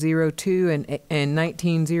 1802 and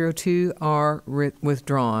 1902 are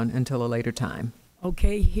withdrawn until a later time.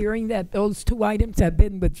 Okay, hearing that those 2 items have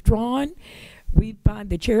been withdrawn,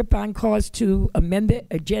 the chair find cause to amend the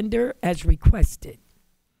agenda as requested.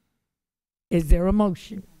 Is there a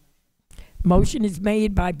motion? Motion is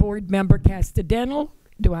made by Board Member Castadental.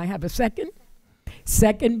 Do I have a second?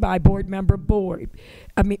 Second by Board Member Boyd,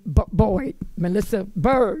 Melissa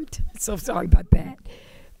Byrd. So sorry about that.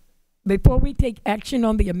 Before we take action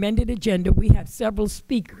on the amended agenda, we have several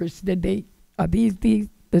speakers. Are these the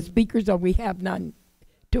speakers, or we have none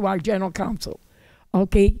to our general counsel?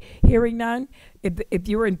 Okay, hearing none. If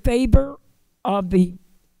you're in favor of the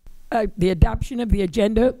adoption of the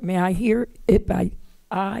agenda, may I hear it by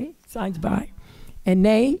aye, signs by, and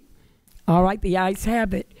nay? All right, the ayes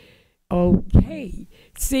have it. Okay,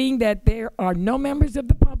 seeing that there are no members of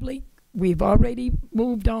the public, we've already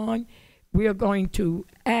moved on. We are going to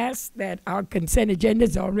ask that our consent agenda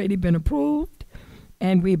has already been approved,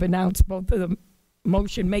 and we've announced both of the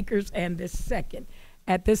motion makers and the second.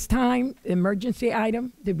 At this time, emergency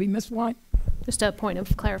item, did we miss one? Just a point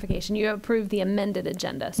of clarification. You approved the amended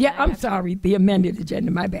agenda. So yeah, I'm sorry, the amended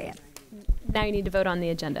agenda, my bad. Now you need to vote on the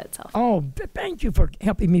agenda itself. Oh, thank you for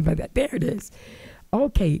helping me with that. There it is.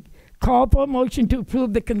 Okay, call for a motion to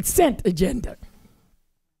approve the consent agenda.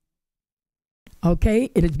 Okay,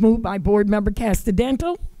 it is moved by Board Member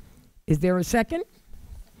Castadental. Is there a second?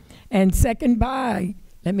 And second by,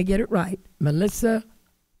 let me get it right, Melissa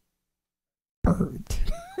Byrd.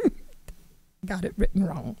 Got it written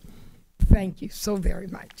wrong. Thank you so very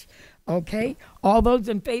much. Okay, all those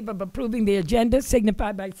in favor of approving the agenda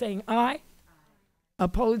signify by saying aye.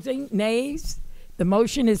 Opposing, nays. The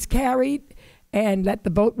motion is carried, and let the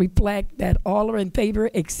vote reflect that all are in favor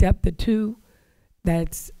except the 2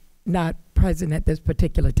 that's not present at this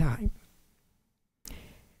particular time.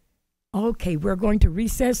 Okay, we're going to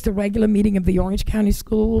recess the regular meeting of the Orange County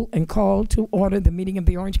School and call to order the meeting of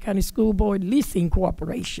the Orange County School Board Leasing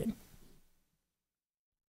Corporation.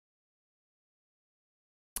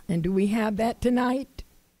 And do we have that tonight?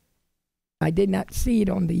 I did not see it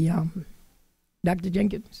on the, Dr.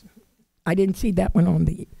 Jenkins, I didn't see that one on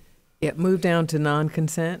the. It moved down to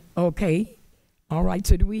non-consent. Okay. All right,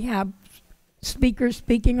 so do we have speakers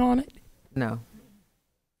speaking on it? No.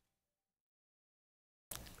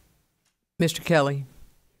 Mr. Kelly.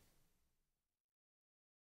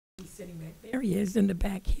 He's sitting back there. He is in the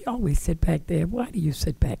back. He always sit back there. Why do you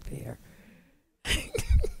sit back there?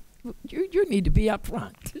 You need to be up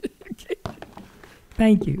front.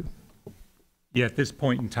 Thank you. Yeah, at this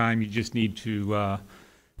point in time, you just need to,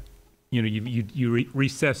 you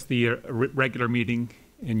recess the regular meeting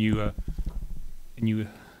and you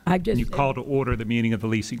call to order the meeting of the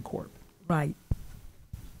leasing corp. Right.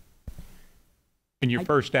 And your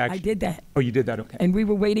first action. I did that. Oh, you did that. Okay. And we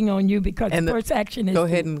were waiting on you because the first action is go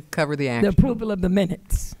ahead and cover the action. The approval of the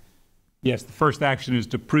minutes. Yes, the first action is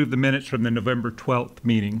to approve the minutes from the November 12th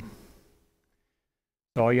meeting.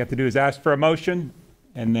 So all you have to do is ask for a motion,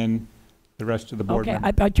 and then the rest of the board. Okay, members.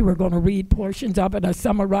 I thought you were going to read portions of it or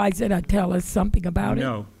summarize it or tell us something about it.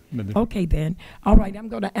 No. Okay, then. All right, I'm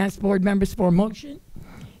going to ask board members for a motion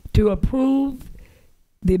to approve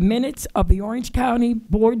the minutes of the Orange County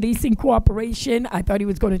Board Leasing Corporation. I thought he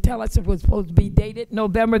was going to tell us it was supposed to be dated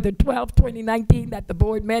November the 12th, 2019, that the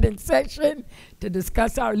board met in session to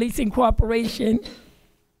discuss our leasing corporation.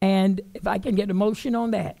 And if I can get a motion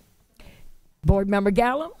on that. Board Member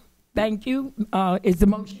Gallo, thank you. Is the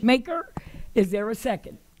motion maker? Is there a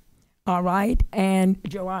second? All right. And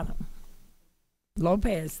Joanna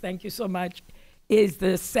Lopez, thank you so much, is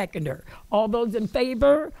the seconder. All those in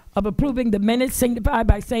favor of approving the minutes signify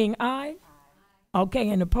by saying aye. Okay,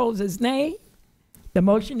 and opposers nay. The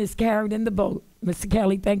motion is carried in the vote. Mr.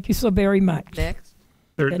 Kelly, thank you so very much. Next.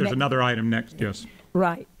 There's another item next, yes.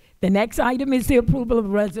 Right. The next item is the approval of a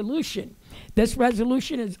resolution. This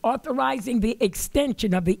resolution is authorizing the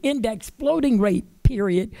extension of the index floating rate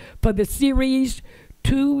period for the Series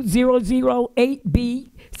 2008B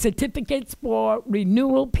certificates for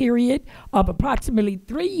renewal period of approximately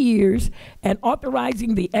 3 years and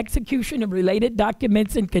authorizing the execution of related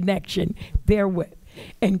documents in connection therewith,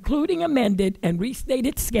 including amended and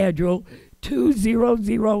restated Schedule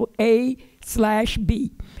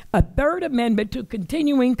 200A/B, a third amendment to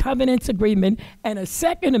continuing covenants agreement, and a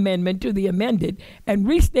second amendment to the amended and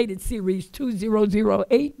restated Series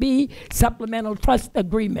 2008B supplemental trust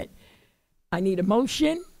agreement. I need a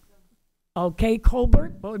motion. Okay,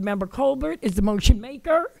 Colbert, Board Member Colbert is the motion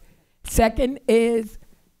maker. Second is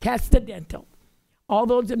Castadental. All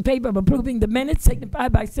those in favor of approving the minutes signify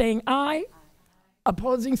by saying aye.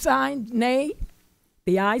 Opposing sign, nay.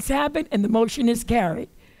 The ayes have it, and the motion is carried.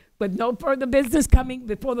 With no further business coming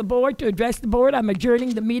before the board to address the board, I'm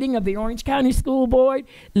adjourning the meeting of the Orange County School Board.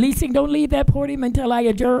 Leasing, don't leave that podium until I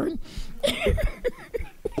adjourn.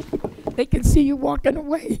 They can see you walking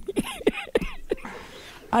away.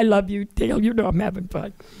 I love you, Dale. You know I'm having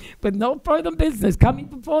fun. With no further business coming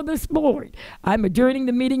before this board, I'm adjourning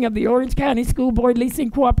the meeting of the Orange County School Board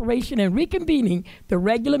Leasing Corporation and reconvening the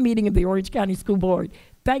regular meeting of the Orange County School Board.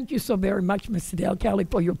 Thank you so very much, Mr. Dale Kelly,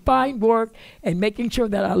 for your fine work and making sure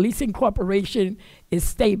that our leasing corporation is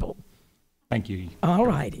stable. Thank you. All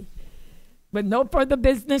righty. With no further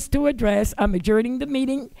business to address, I'm adjourning the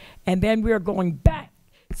meeting, and then we're going back.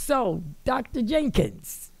 So, Dr.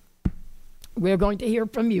 Jenkins, we're going to hear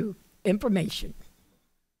from you information.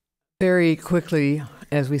 Very quickly,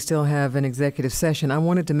 as we still have an executive session, I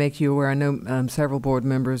wanted to make you aware, I know several board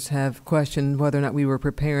members have questioned whether or not we were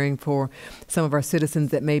preparing for some of our citizens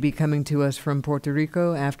that may be coming to us from Puerto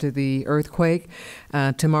Rico after the earthquake.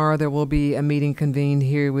 Tomorrow there will be a meeting convened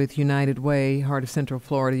here with United Way, Heart of Central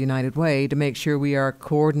Florida United Way, to make sure we are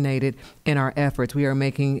coordinated in our efforts. We are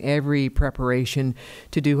making every preparation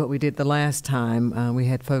to do what we did the last time. We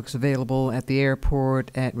had folks available at the airport,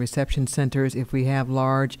 at reception centers. If we have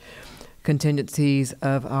large contingencies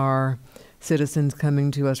of our citizens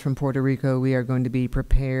coming to us from Puerto Rico, we are going to be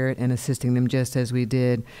prepared and assisting them just as we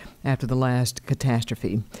did after the last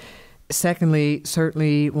catastrophe. Secondly,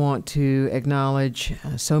 certainly want to acknowledge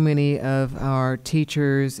so many of our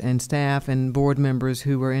teachers and staff and board members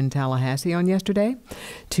who were in Tallahassee on yesterday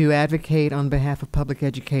to advocate on behalf of public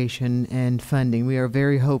education and funding. We are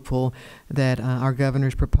very hopeful that our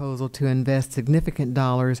governor's proposal to invest significant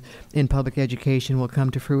dollars in public education will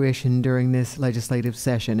come to fruition during this legislative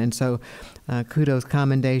session. And so kudos,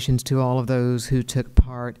 commendations to all of those who took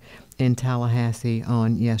part in Tallahassee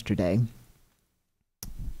on yesterday.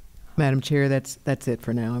 Madam Chair, that's it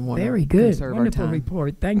for now. I want Very to good. conserve Wonderful our time.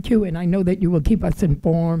 report. Thank you. And I know that you will keep us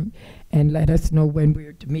informed and let us know when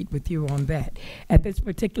we're to meet with you on that. At this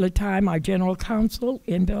particular time, our General Counsel,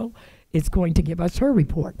 Indo, is going to give us her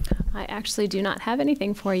report. I actually do not have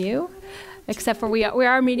anything for you. Except for we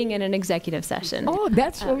are meeting in an executive session. Oh,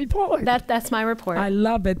 that's your report. That's my report. I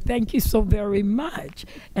love it. Thank you so very much.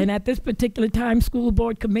 And at this particular time, school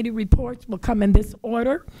board committee reports will come in this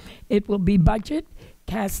order. It will be budget,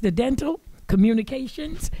 dental,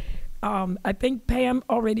 communications. I think Pam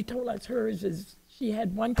already told us hers is, she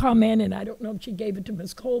had one comment, and I don't know if she gave it to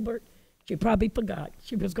Ms. Colbert. She probably forgot.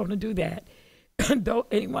 She was going to do that. Though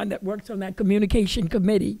anyone that works on that communication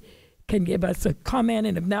committee can give us a comment,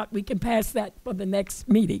 and if not, we can pass that for the next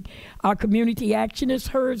meeting. Our community action is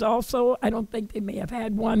hers also. I don't think they may have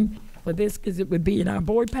had one for this because it would be in our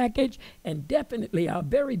board package, and definitely our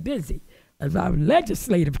very busy as our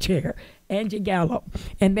legislative chair, Angie Gallo.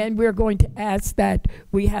 And then we're going to ask that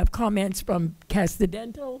we have comments from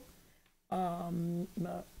Castidental, Joanna.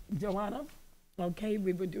 Okay,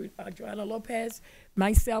 we would do Joanna Lopez,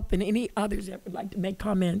 myself, and any others that would like to make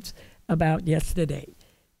comments about yesterday.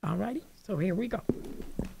 All righty, so here we go.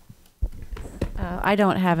 I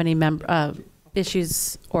don't have any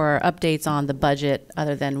issues or updates on the budget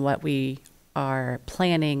other than what we are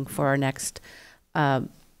planning for our next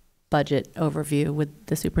budget overview with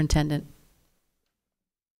the superintendent.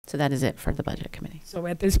 So that is it for the budget committee. So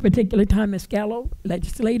at this particular time, Ms. Gallo,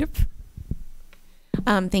 legislative.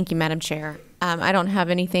 Thank you, Madam Chair. I don't have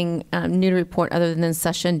anything new to report other than the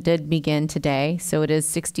session did begin today. So it is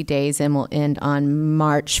 60 days and will end on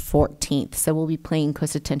March 14th. So we'll be paying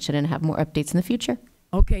close attention and have more updates in the future.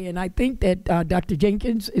 Okay, and I think that Dr.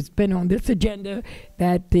 Jenkins has been on this agenda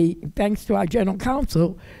that thanks to our general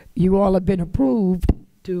counsel, you all have been approved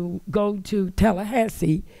to go to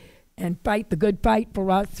Tallahassee and fight the good fight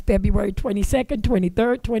for us February 22nd,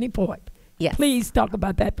 23rd, 24th. Yes. Please talk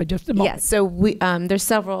about that for just a moment. Yes. So we there's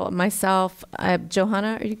several. Myself,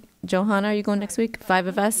 Johanna, are you going next week? 5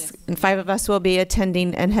 of us, yes. And 5 of us will be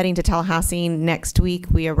attending and heading to Tallahassee next week.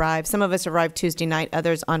 We arrive. Some of us arrive Tuesday night,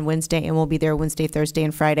 others on Wednesday, and we'll be there Wednesday, Thursday,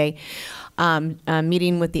 and Friday.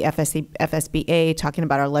 Meeting with the FSBA, talking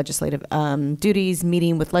about our legislative duties,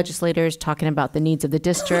 meeting with legislators, talking about the needs of the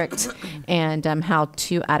district, and how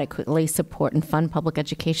to adequately support and fund public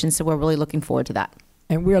education. So we're really looking forward to that.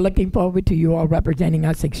 And we're looking forward to you all representing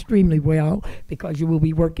us extremely well because you will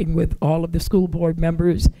be working with all of the school board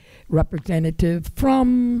members, representative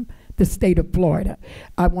from the state of Florida.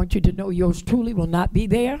 I want you to know yours truly will not be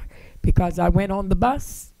there because I went on the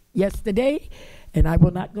bus yesterday and I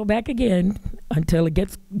will not go back again until it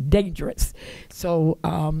gets dangerous. So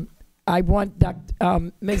I want Mrs.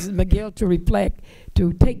 McGill to reflect,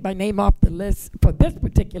 to take my name off the list for this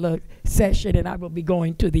particular session, and I will be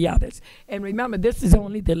going to the others. And remember, this is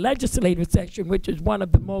only the legislative session, which is one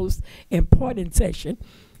of the most important sessions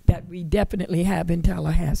that we definitely have in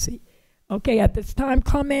Tallahassee. Okay, at this time,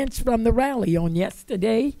 comments from the rally on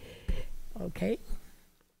yesterday. Okay.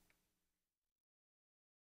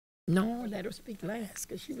 No, let her speak last,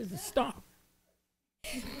 because she was the star.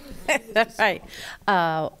 That's right.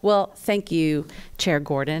 Well, thank you, Chair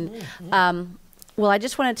Gordon. Well, I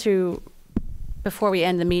just wanted to, before we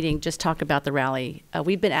end the meeting, just talk about the rally.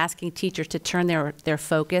 We've been asking teachers to turn their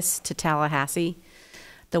focus to Tallahassee,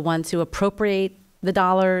 the ones who appropriate the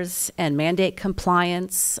dollars and mandate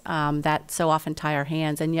compliance that so often tie our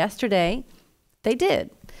hands. And yesterday, they did.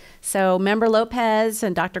 So Member Lopez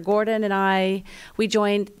and Dr. Gordon and we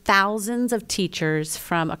joined thousands of teachers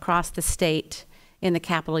from across the state in the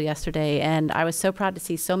Capitol yesterday, and I was so proud to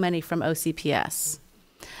see so many from OCPS.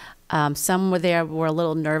 Some were a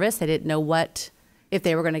little nervous. They didn't know if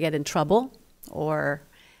they were going to get in trouble,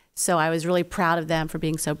 so I was really proud of them for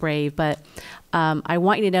being so brave. But I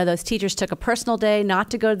want you to know those teachers took a personal day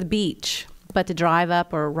not to go to the beach, but to drive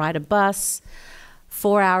up or ride a bus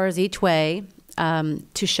 4 hours each way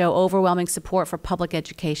to show overwhelming support for public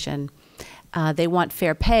education. They want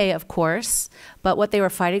fair pay, of course, but what they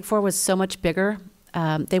were fighting for was so much bigger.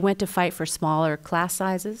 They went to fight for smaller class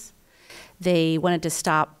sizes. They wanted to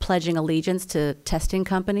stop pledging allegiance to testing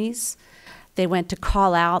companies. They went to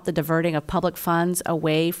call out the diverting of public funds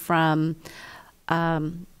away from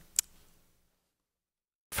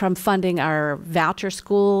funding our voucher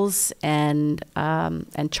schools and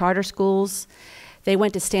charter schools. They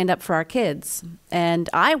went to stand up for our kids. And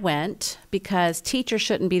I went because teachers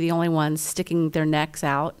shouldn't be the only ones sticking their necks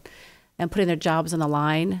out and putting their jobs on the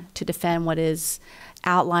line to defend what is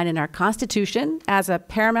outlined in our Constitution as a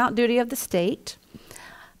paramount duty of the state.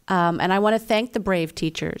 And I want to thank the brave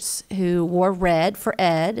teachers who wore red for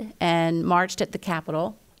Ed and marched at the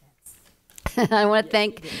Capitol. I want to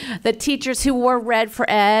thank the teachers who wore red for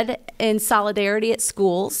Ed in solidarity at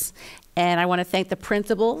schools. And I want to thank the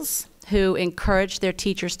principals who encouraged their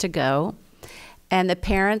teachers to go. and the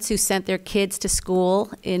parents who sent their kids to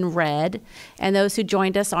school in red, and those who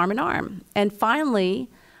joined us arm in arm. And finally,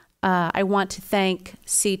 I want to thank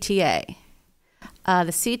CTA.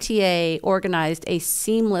 The CTA organized a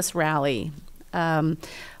seamless rally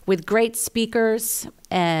with great speakers,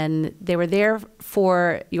 and they were there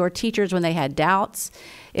for your teachers when they had doubts.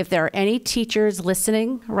 If there are any teachers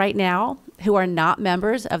listening right now who are not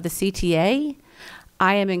members of the CTA,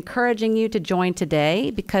 I am encouraging you to join today,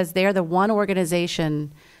 because they're the one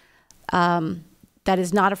organization that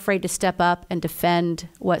is not afraid to step up and defend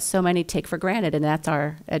what so many take for granted, and that's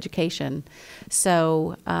our education.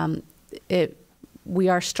 So we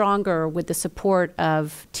are stronger with the support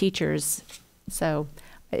of teachers. So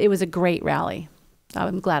it was a great rally.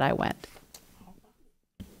 I'm glad I went.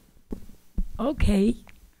 Okay.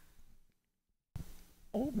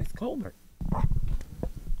 Oh, Ms. Colbert.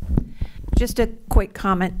 Just a quick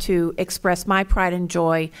comment to express my pride and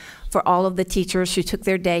joy for all of the teachers who took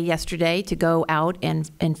their day yesterday to go out and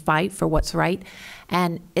fight for what's right,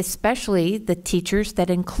 and especially the teachers that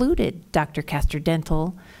included Dr.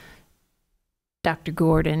 Castor-Dental, Dr.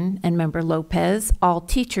 Gordon, and Member Lopez, all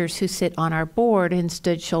teachers who sit on our board and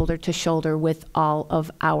stood shoulder to shoulder with all of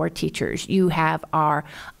our teachers. You have our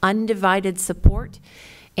undivided support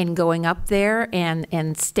in going up there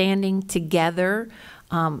and standing together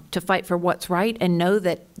to fight for what's right, and know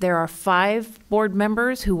that there are 5 board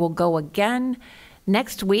members who will go again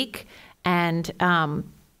next week, and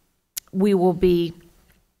we will be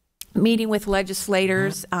meeting with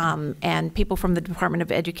legislators and people from the Department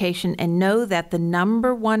of Education, and know that the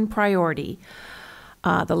 #1 priority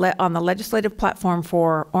on the legislative platform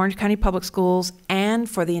for Orange County Public Schools and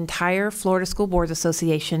for the entire Florida School Boards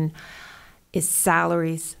Association is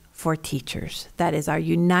salaries for teachers. That is our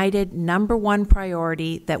united #1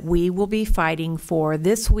 priority that we will be fighting for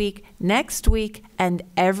this week, next week, and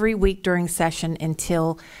every week during session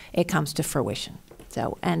until it comes to fruition.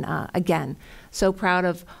 So, and again, so proud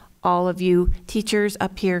of all of you teachers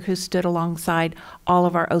up here who stood alongside all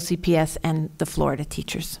of our OCPS and the Florida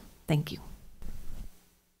teachers. Thank you.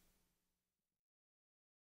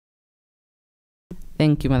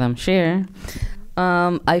 Thank you, Madam Chair.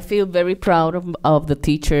 I feel very proud of the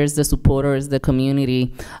teachers, the supporters, the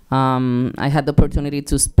community. I had the opportunity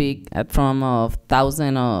to speak at front of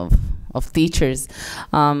thousands of teachers,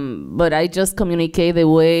 but I just communicate the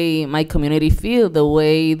way my community feel, the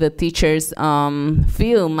way the teachers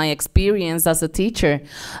feel, my experience as a teacher,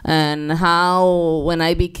 and how when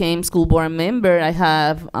I became school board member, I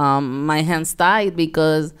have my hands tied,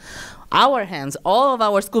 because our hands, all of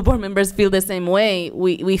our school board members feel the same way.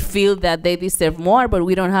 We feel that they deserve more, but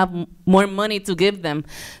we don't have more money to give them.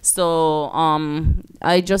 So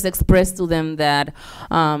I just expressed to them that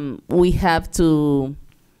we have to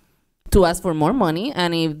ask for more money,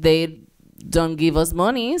 and if they don't give us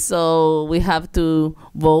money, so we have to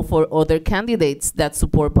vote for other candidates that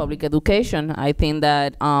support public education. I think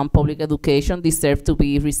that public education deserves to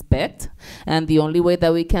be respected, and the only way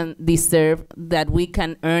that we can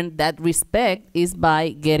earn that respect is by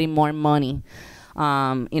getting more money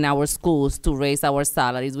in our schools to raise our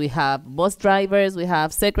salaries. We have bus drivers, we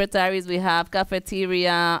have secretaries, we have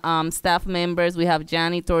cafeteria staff members, we have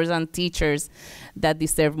janitors and teachers that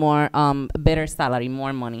deserve more, better salary,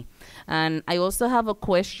 more money. And I also have a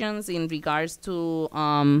questions in regards to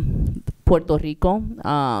Puerto Rico.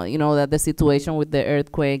 You know that the situation with the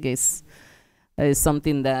earthquake is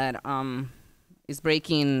something that is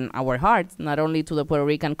breaking our hearts, not only to the Puerto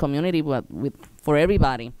Rican community, but for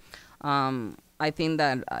everybody. I think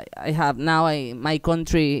that my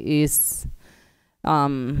country is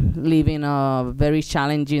living a very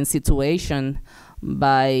challenging situation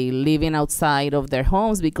by living outside of their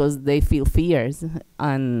homes because they feel fears,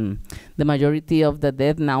 and the majority of the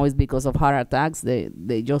death now is because of heart attacks.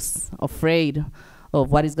 They just afraid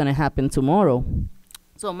of what is going to happen tomorrow.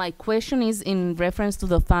 So my question is in reference to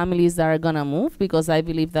the families that are going to move, because I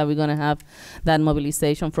believe that we're going to have that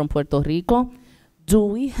mobilization from Puerto Rico. Do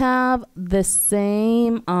we have the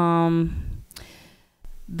same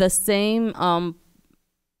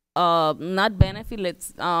not benefit,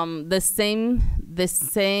 the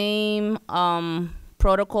same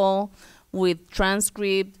protocol with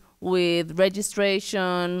transcript, with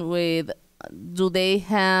registration, do they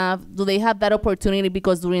have that opportunity?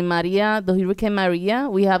 Because during the Hurricane Maria,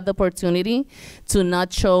 we have the opportunity to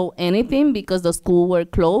not show anything because the school were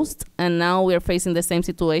closed, and now we're facing the same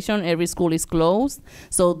situation. Every school is closed,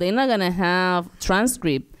 so they're not gonna have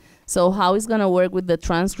transcript. So how is going to work with the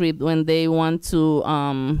transcript when they want to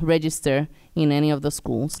register in any of the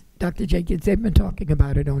schools? Dr. Jenkins, they've been talking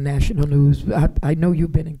about it on national news. I know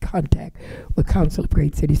you've been in contact with Council of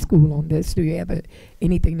Great City School on this. Do you have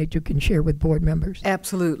anything that you can share with board members?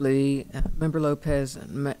 Absolutely. Member Lopez,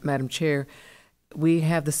 Madam Chair, we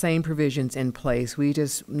have the same provisions in place. We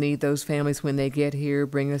just need those families when they get here,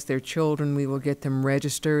 bring us their children. We will get them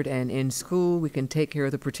registered and in school. We can take care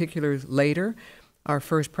of the particulars later. Our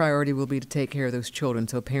first priority will be to take care of those children,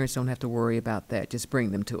 so parents don't have to worry about that. Just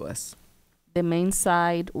bring them to us. The main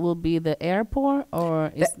site will be the airport,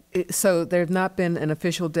 or so there's not been an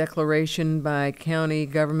official declaration by county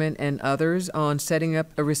government and others on setting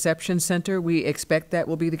up a reception center. We expect that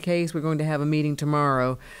will be the case. We're going to have a meeting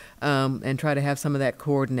tomorrow and try to have some of that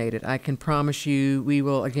coordinated. I can promise you we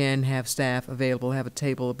will again have staff available, have a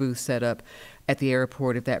table, a booth set up at the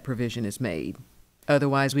airport if that provision is made.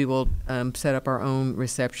 Otherwise, we will set up our own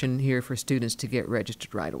reception here for students to get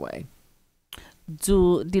registered right away.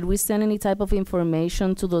 Did we send any type of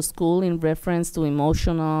information to the school in reference to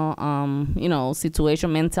emotional,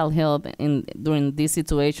 situation, mental health during this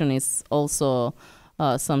situation is also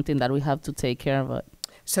something that we have to take care of it?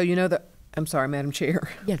 So I'm sorry, Madam Chair.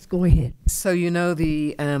 Yes, go ahead. So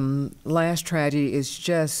the last tragedy is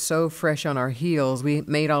just so fresh on our heels. We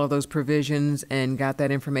made all of those provisions and got that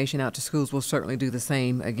information out to schools. We'll certainly do the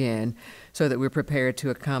same again so that we're prepared to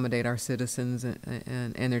accommodate our citizens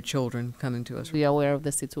and their children coming to us. Be aware of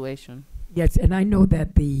the situation. Yes, and I know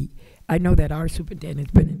that our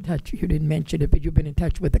superintendent's been in touch. You didn't mention it, but you've been in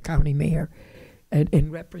touch with the county mayor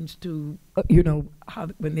in reference to, how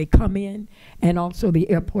when they come in, and also the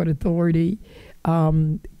airport authority.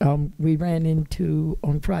 We ran into,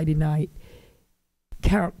 on Friday night,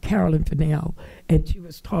 Carolyn Fennell, and she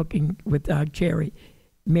was talking with Jerry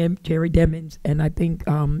Demmons, and I think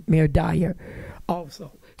Mayor Dyer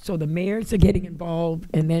also. So the mayors are getting involved,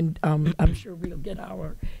 and then I'm sure we'll get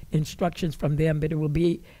our instructions from them, but it will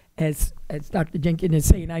be, as Dr. Jenkins is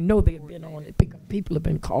saying, I know they've been on it because people have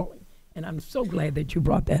been calling. And I'm so glad that you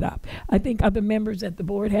brought that up. I think other members at the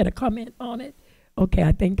board had a comment on it. Okay,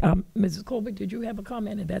 I think Mrs. Colbert, did you have a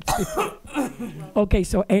comment? And that's before. Okay,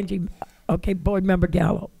 so Angie, Board Member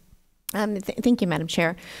Gallo. Thank you, Madam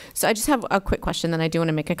Chair. So I just have a quick question, then I do want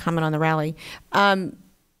to make a comment on the rally.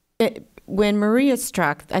 When Maria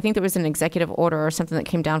struck, I think there was an executive order or something that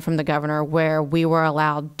came down from the governor where we were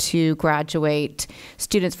allowed to graduate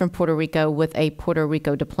students from Puerto Rico with a Puerto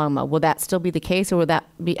Rico diploma. Will that still be the case, or will that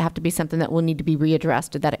have to be something that will need to be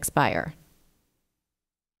readdressed? Did that expire?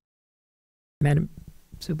 Madam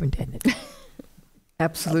Superintendent.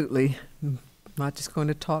 Absolutely. I'm not just going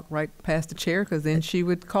to talk right past the chair because then she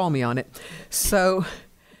would call me on it. So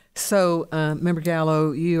Member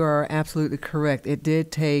Gallo, you are absolutely correct. It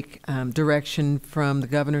did take direction from the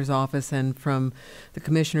governor's office and from the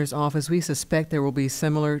commissioner's office. We suspect there will be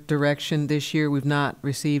similar direction this year. We've not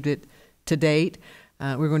received it to date.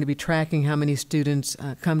 We're going to be tracking how many students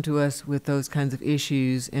come to us with those kinds of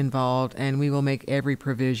issues involved, and we will make every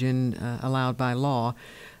provision allowed by law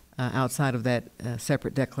outside of that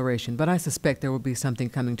separate declaration. But I suspect there will be something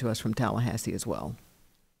coming to us from Tallahassee as well.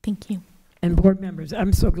 Thank you. And board members,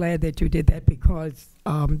 I'm so glad that you did that because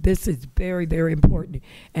this is very, very important.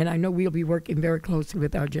 And I know we'll be working very closely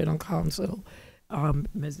with our general counsel,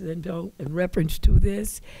 Ms. Lindo, in reference to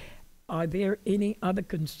this. Are there any other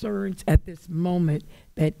concerns at this moment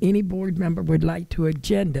that any board member would like to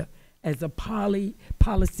agenda as a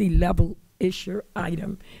policy level issue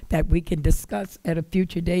item that we can discuss at a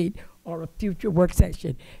future date or a future work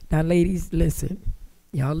session? Now, ladies, listen.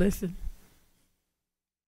 Y'all listen.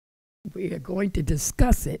 We are going to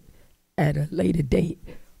discuss it at a later date.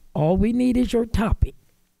 All we need is your topic,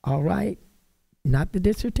 all right? Not the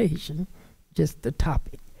dissertation, just the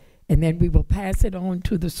topic. And then we will pass it on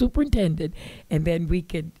to the superintendent, and then we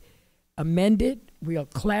could amend it, we'll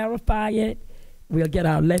clarify it, we'll get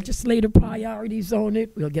our legislative priorities on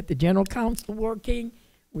it, we'll get the general counsel working,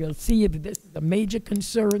 we'll see if this is a major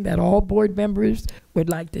concern that all board members would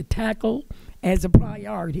like to tackle as a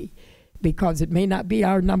priority. Because it may not be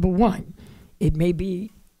our number one. It may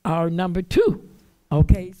be our number two.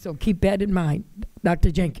 Okay, so keep that in mind.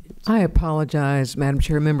 Dr. Jenkins. I apologize, Madam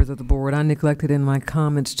Chair, members of the board. I neglected in my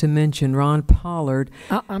comments to mention Ron Pollard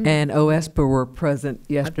and OSPA were present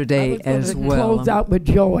yesterday as well. I was going to close out with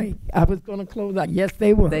joy. I was going to close out. Yes,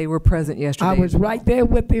 they were. They were present yesterday. I was right there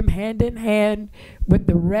with them, hand in hand, with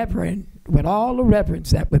the reverend, with all the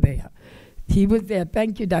reverends that were there. He was there.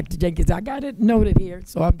 Thank you, Dr. Jenkins. I got it noted here,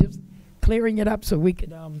 so I'm just clearing it up so we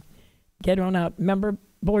could get on out.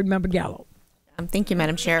 Board Member Gallo. Thank you,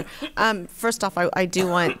 Madam Chair. First off, I do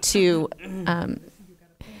want to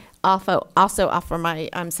also offer my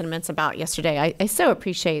sentiments about yesterday. I so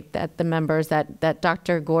appreciate that the members, that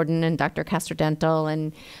Dr. Gordon and Dr. Castrodental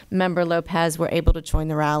and Member Lopez were able to join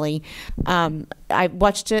the rally. I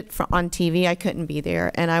watched it on TV. I couldn't be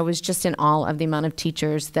there, and I was just in awe of the amount of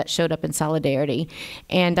teachers that showed up in solidarity.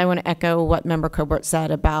 And I want to echo what Member Colbert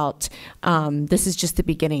said about this is just the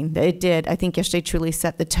beginning. It did. I think yesterday truly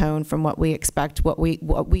set the tone from what we expect, what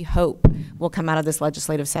we hope will come out of this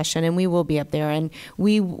legislative session, and we will be up there. And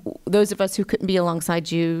those of us who couldn't be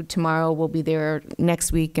alongside you tomorrow will be there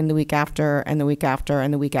next week and the week after and the week after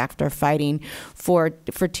and the week after, fighting for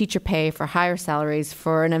teacher pay, for higher salaries,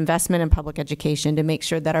 for an investment in public education, to make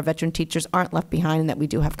sure that our veteran teachers aren't left behind and that we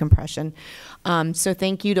do have compression. So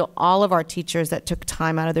thank you to all of our teachers that took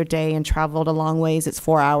time out of their day and traveled a long ways. It's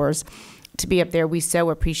 4 hours to be up there. We so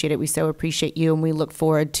appreciate it. We so appreciate you, and we look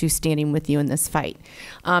forward to standing with you in this fight.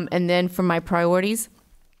 And then for my priorities,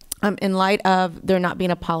 in light of there not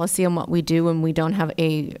being a policy on what we do when we don't have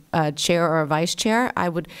a chair or a vice chair,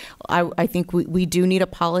 I think we do need a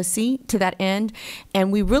policy to that end,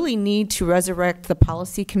 and we really need to resurrect the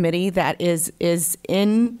policy committee that is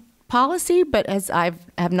in policy, but as I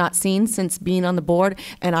have not seen since being on the board,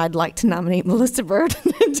 and I'd like to nominate Melissa Bird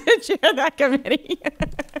to chair that committee.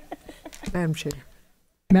 Madam Chair.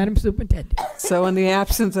 Madam Superintendent. So in the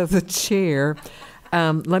absence of the chair,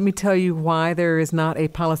 let me tell you why there is not a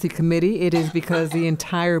policy committee. It is because the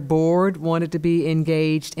entire board wanted to be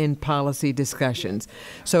engaged in policy discussions.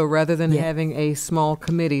 So rather than having a small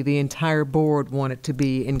committee, the entire board wanted to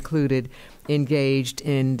be engaged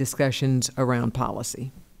in discussions around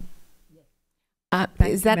policy.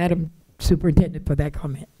 Is that Madam Superintendent for that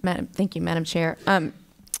comment? Thank you, Madam Chair.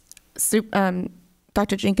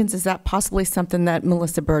 Dr. Jenkins, is that possibly something that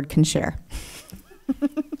Melissa Bird can share?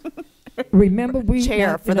 Remember, we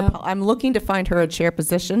chair for the. I'm looking to find her a chair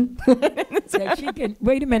position. That she can.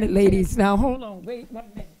 Wait a minute, ladies. Now hold on. Wait 1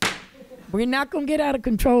 minute. We're not going to get out of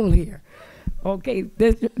control here. Okay.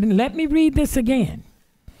 Let me read this again.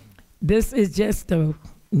 This is just a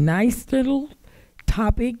nice little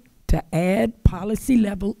topic to add policy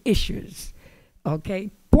level issues.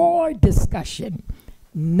 Okay. For discussion,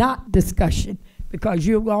 not discussion, because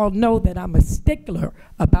you all know that I'm a stickler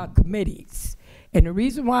about committees. And the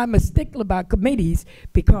reason why I'm a stickler about committees,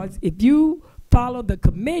 because if you follow the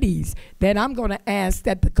committees, then I'm going to ask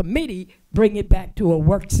that the committee bring it back to a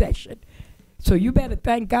work session. So you better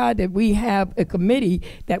thank God that we have a committee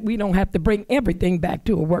that we don't have to bring everything back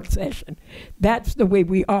to a work session. That's the way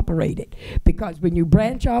we operate it. Because when you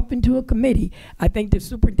branch off into a committee, I think the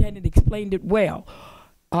superintendent explained it well.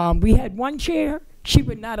 We had one chair. She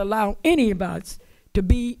would not allow any of us to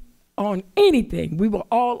be on anything. We were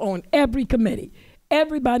all on every committee.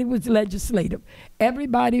 Everybody was legislative.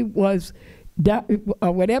 Everybody was,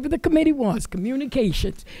 whatever the committee was,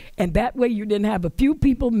 communications. And that way you didn't have a few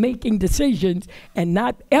people making decisions and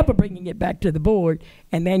not ever bringing it back to the board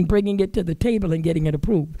and then bringing it to the table and getting it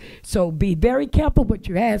approved. So be very careful what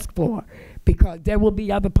you ask for, because there will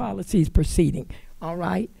be other policies proceeding. All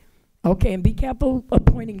right? Okay, and be careful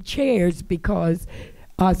appointing chairs, because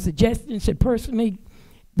our suggestion should personally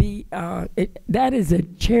be, that is a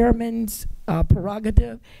chairman's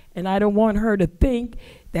prerogative, and I don't want her to think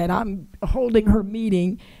that I'm holding her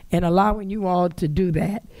meeting and allowing you all to do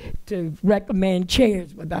that, to recommend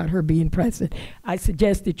chairs without her being present. I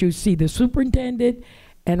suggest that you see the superintendent,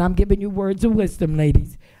 and I'm giving you words of wisdom,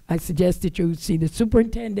 ladies. I suggest that you see the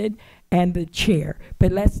superintendent and the chair,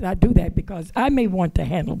 but let's not do that, because I may want to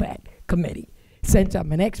handle that committee since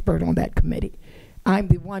I'm an expert on that committee. I'm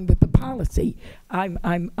the one with the policy. I'm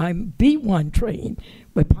B1 trained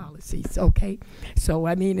with policies, okay? So,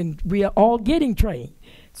 I mean, and we are all getting trained.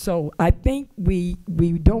 So I think we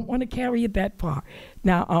don't want to carry it that far.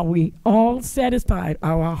 Now, are we all satisfied?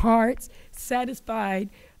 Are our hearts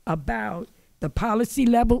satisfied about the policy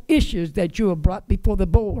level issues that you have brought before the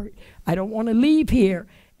board? I don't want to leave here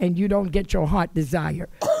and you don't get your heart desire.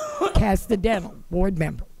 Castadental, board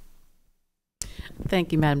member.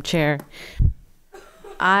 Thank you, Madam Chair.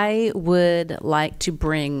 I would like to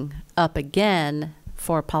bring up again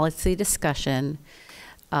for policy discussion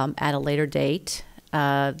at a later date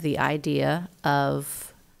the idea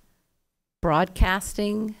of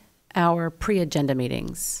broadcasting our pre-agenda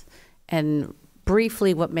meetings. And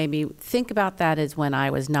briefly, what made me think about that is when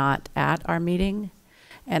I was not at our meeting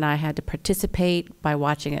and I had to participate by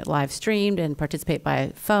watching it live streamed and participate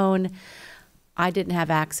by phone, I didn't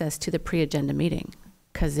have access to the pre-agenda meeting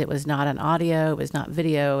because it was not on audio, it was not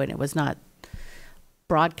video, and it was not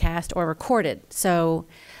broadcast or recorded. So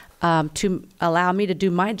to allow me to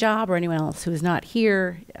do my job, or anyone else who is not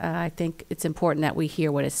here, I think it's important that we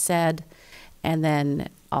hear what is said and then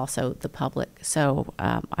also the public. So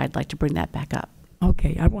I'd like to bring that back up.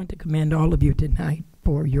 Okay, I want to commend all of you tonight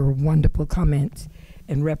for your wonderful comments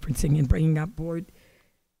and referencing and bringing up board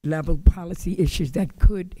level policy issues that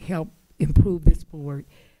could help improve this board.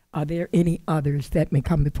 Are there any others that may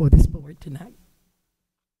come before this board tonight?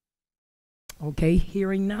 Okay,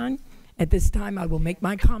 hearing none. At this time, I will make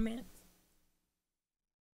my comments.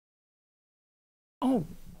 Oh.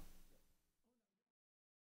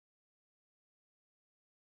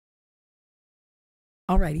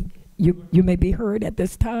 All righty. You may be heard at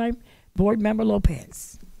this time. Board Member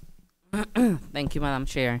Lopez. Thank you, Madam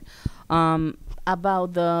Chair.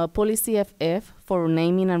 About the policy FF for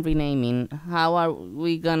naming and renaming, how are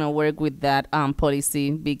we gonna work with that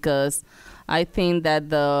policy? Because I think that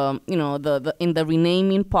the in the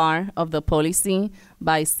renaming part of the policy,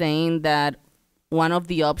 by saying that one of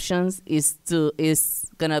the options is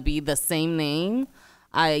gonna be the same name,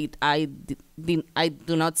 I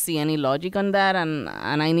do not see any logic on that, and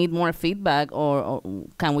I need more feedback. Or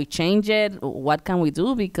can we change it? What can we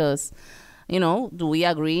do? Because, do we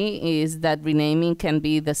agree is that renaming can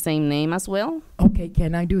be the same name as well? Okay,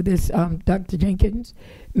 can I do this, Dr. Jenkins?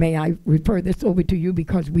 May I refer this over to you,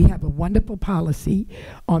 because we have a wonderful policy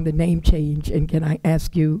on the name change, and can I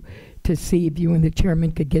ask you to see if you and the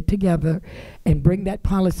chairman could get together and bring that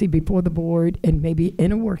policy before the board, and maybe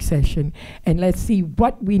in a work session, and let's see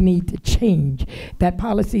what we need to change. That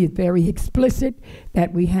policy is very explicit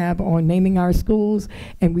that we have on naming our schools,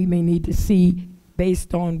 and we may need to see,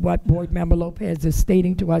 based on what Board Member Lopez is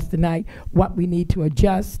stating to us tonight, what we need to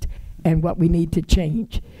adjust and what we need to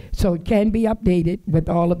change. So it can be updated with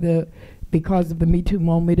all of because of the Me Too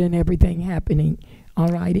moment and everything happening, all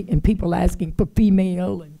righty, and people asking for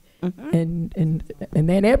female, and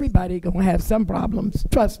then everybody gonna have some problems,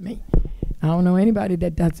 trust me. I don't know anybody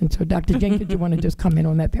that doesn't. So Dr. Jenkins, you want to just comment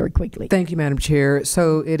on that very quickly? Thank you, Madam Chair.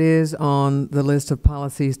 So it is on the list of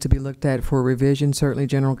policies to be looked at for revision. Certainly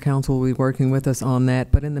General Counsel will be working with us on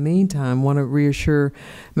that. But in the meantime, want to reassure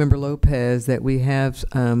Member Lopez that we have,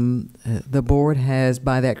 the board has,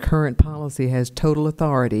 by that current policy, has total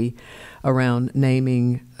authority around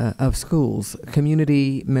naming of schools.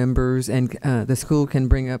 Community members and the school can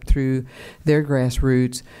bring up through their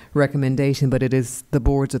grassroots recommendation, but it is the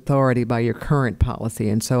board's authority by your current policy.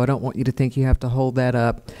 And so I don't want you to think you have to hold that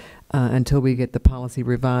up until we get the policy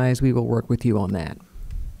revised. We will work with you on that.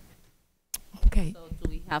 Okay. So do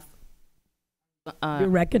we have... you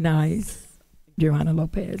recognize Johanna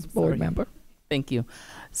Lopez, board member. Thank you.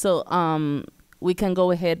 So we can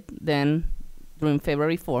go ahead then during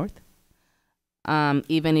February 4th.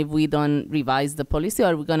 Even if we don't revise the policy,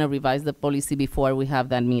 or are we going to revise the policy before we have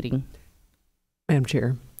that meeting? Madam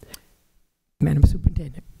Chair. Madam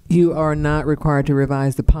Superintendent. You are not required to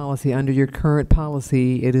revise the policy. Under your current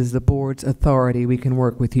policy, it is the board's authority. We can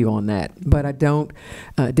work with you on that. But I don't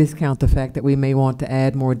discount the fact that we may want to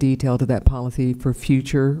add more detail to that policy for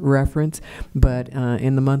future reference. But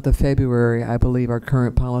in the month of February, I believe our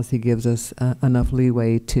current policy gives us enough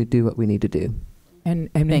leeway to do what we need to do. And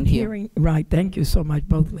hearing, right, thank you so much,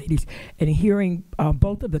 both ladies. And hearing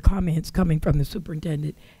both of the comments coming from the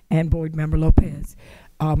superintendent and Board Member Lopez,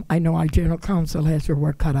 I know our general counsel has her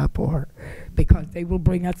work cut out for her, because they will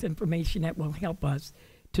bring us information that will help us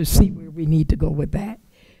to see where we need to go with that.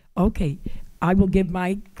 Okay, I will give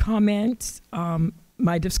my comments,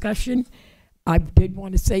 my discussion. I did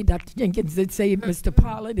want to say, Dr. Jenkins did say Mr.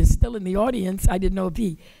 Pollard is still in the audience. I didn't know if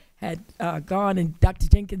he had gone, and Dr.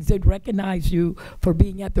 Jenkins did recognize you for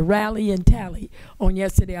being at the rally and tally on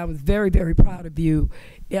yesterday. I was very, very proud of you.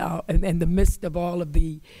 In the midst of all of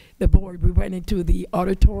the board, we went into the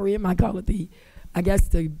auditorium. I call it the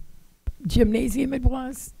gymnasium. It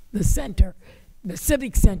was the center, the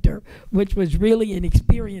civic center, which was really an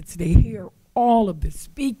experience to hear all of the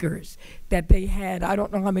speakers that they had. I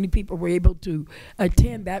don't know how many people were able to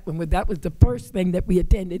attend that one, but that was the first thing that we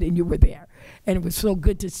attended, and you were there. And it was so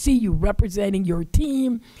good to see you representing your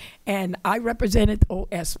team. And I represented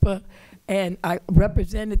OSPA, and I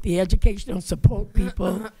represented the educational support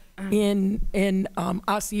people in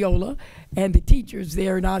Osceola, and the teachers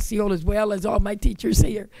there in Osceola, as well as all my teachers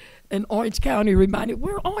here in Orange County. Reminded,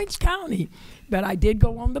 we're Orange County. But I did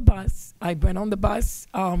go on the bus. I went on the bus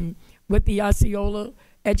with the Osceola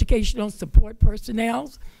educational support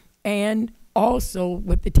personnel, and also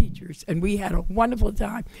with the teachers, and we had a wonderful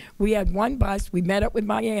time. We had one bus. We met up with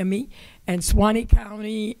Miami and Suwannee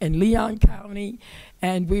County and Leon County,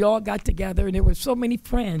 and we all got together, and there were so many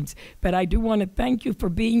friends. But I do want to thank you for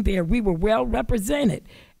being there. We were well represented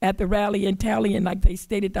at the rally and tally, and like they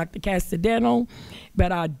stated, Dr. Castellano,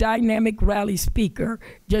 but our dynamic rally speaker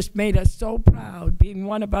just made us so proud, being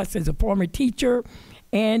one of us as a former teacher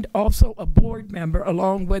and also a board member,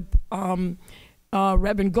 along with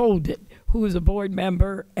Reverend Golden, who is a board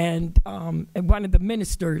member and one of the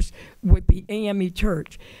ministers with the AME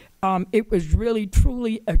Church. It was really,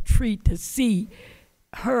 truly a treat to see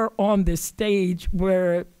her on the stage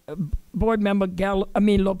where board member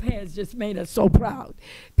Lopez just made us so proud.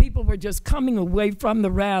 People were just coming away from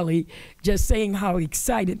the rally just saying how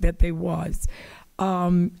excited that they was.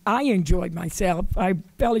 I enjoyed myself. I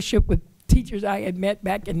fellowshiped with teachers I had met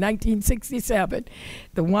back in 1967.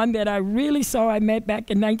 The one that I really saw I met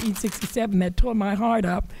back in 1967 that tore my heart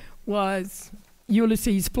up was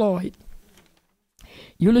Ulysses Floyd.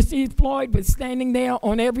 Ulysses Floyd was standing there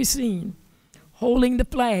on every scene, holding the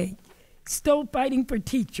flag, still fighting for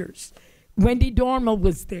teachers. Wendy Dormer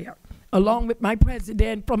was there, along with my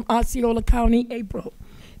president from Osceola County, April.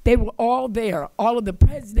 They were all there. All of the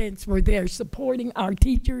presidents were there supporting our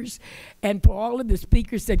teachers, and for all of the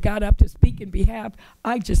speakers that got up to speak in behalf,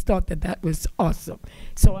 I just thought that that was awesome.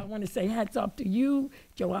 So I want to say hats off to you,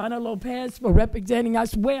 Joanna Lopez, for representing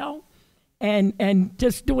us well. And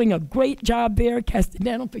just doing a great job there,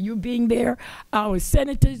 Castellano, for you being there. Our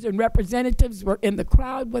senators and representatives were in the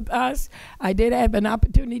crowd with us. I did have an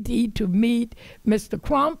opportunity to meet Mr.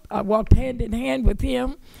 Crump. I walked hand in hand with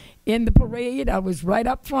him in the parade. I was right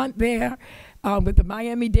up front there with the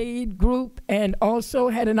Miami-Dade group, and also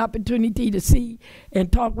had an opportunity to see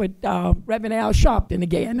and talk with Reverend Al Sharpton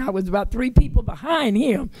again. I was about 3 people behind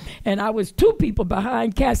him, and I was 2 people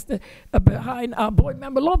behind board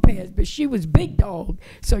member Lopez, but she was big dog,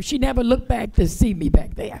 so she never looked back to see me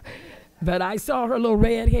back there. But I saw her little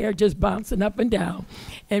red hair just bouncing up and down,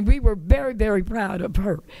 and we were very, very proud of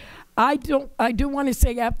her. I do want to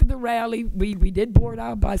say, after the rally, we did board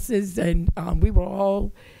our buses, and we were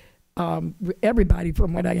all, everybody,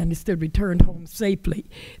 from what I understood, returned home safely.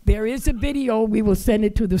 There is a video. We will send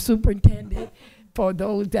it to the superintendent for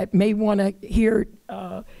those that may want to hear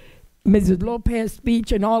Mrs. Lopez's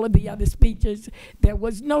speech and all of the other speeches. There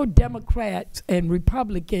was no Democrats and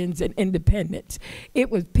Republicans and independents. It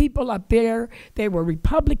was people up there. They were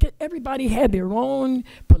Republican. Everybody had their own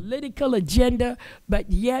political agenda, but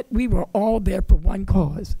yet we were all there for one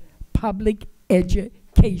cause: public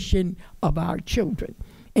education of our children,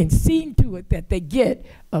 and seeing to it that they get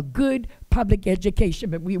a good public education.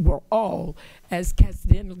 But we were all, as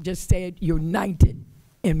Castellano just said, united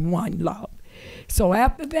in one love. So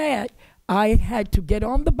after that, I had to get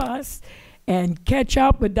on the bus and catch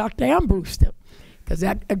up with Dr. Ambruster, because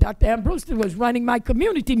Dr. Ambruster was running my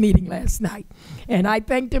community meeting last night. And I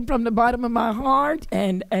thanked him from the bottom of my heart,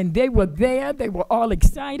 and they were there. They were all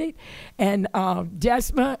excited. And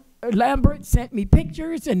Jasmine Lambert sent me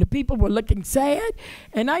pictures, and the people were looking sad.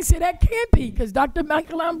 And I said, that can't be, because Dr.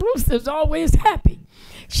 Michael Ambruster is always happy.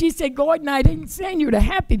 She said, Gordon, I didn't send you the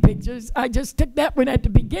happy pictures. I just took that one at the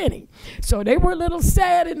beginning. So they were a little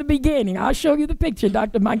sad in the beginning. I'll show you the picture,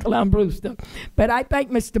 Dr. Michael Ambruster. But I thank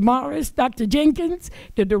Mr. Morris, Dr. Jenkins,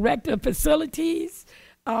 the Director of Facilities,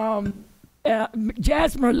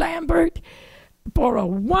 Jasmine Lambert, for a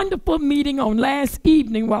wonderful meeting on last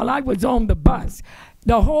evening while I was on the bus.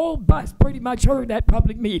 The whole bus pretty much heard that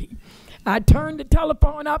public meeting. I turned the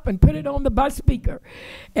telephone up and put it on the bus speaker,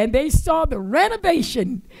 and they saw the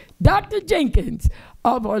renovation, Dr. Jenkins,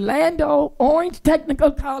 of Orlando, Orange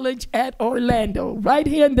Technical College at Orlando, right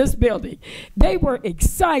here in this building. They were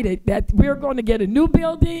excited that we were going to get a new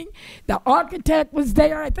building. The architect was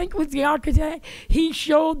there. I think it was the architect. He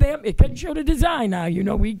showed them, it couldn't show the design now, you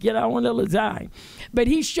know, we get our own little design. But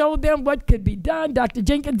he showed them what could be done. Dr.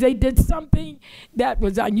 Jenkins, they did something that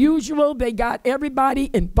was unusual. They got everybody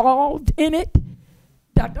involved in it.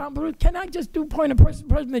 Dr. Umber, can I just do point of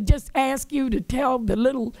person and just ask you to tell the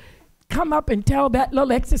little, come up and tell that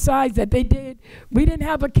little exercise that they did? We didn't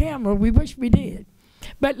have a camera. We wish we did.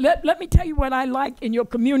 But let me tell you what I liked in your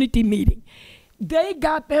community meeting. They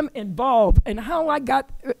got them involved, and how I got,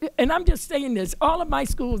 and I'm just saying this, all of my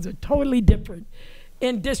schools are totally different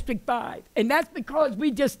in District 5. And that's because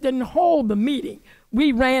we just didn't hold the meeting.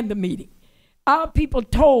 We ran the meeting. Our people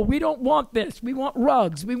told, we don't want this. We want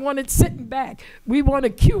rugs. We want it sitting back. We want a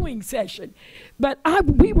queuing session. But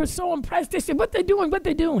we were so impressed. They said, what they doing, what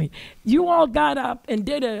they doing? You all got up and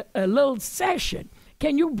did a little session.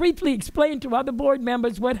 Can you briefly explain to other board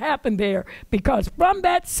members what happened there? Because from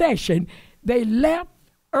that session, they left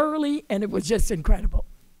early, and it was just incredible.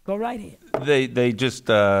 Go right ahead. They just,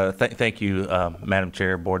 thank you, Madam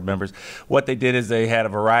Chair, board members. What they did is they had a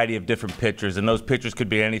variety of different pictures, and those pictures could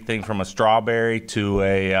be anything from a strawberry to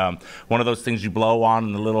a one of those things you blow on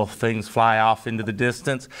and the little things fly off into the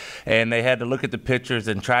distance. And they had to look at the pictures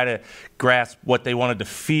and try to grasp what they wanted to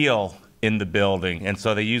feel in the building. And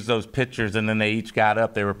so they used those pictures, and then they each got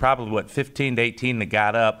up. They were probably, what, 15 to 18 that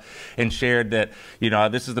got up and shared that, you know,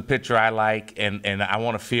 this is the picture I like, and I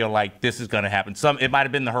want to feel like this is going to happen. It might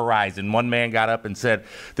have been the horizon. One man got up and said,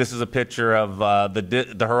 this is a picture of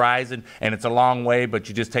the horizon, and it's a long way, but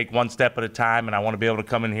you just take one step at a time, and I want to be able to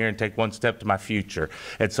come in here and take one step to my future.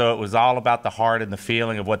 And so it was all about the heart and the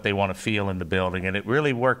feeling of what they want to feel in the building, and it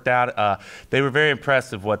really worked out. They were very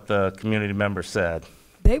impressive what the community members said.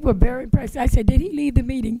 They were very impressed. I said, did he leave the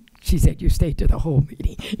meeting? She said, you stayed to the whole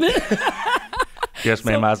meeting. Yes,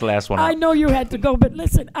 ma'am, I was the last one. I know you had to go, but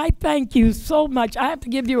listen, I thank you so much. I have to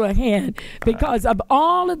give you a hand because of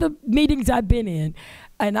all of the meetings I've been in,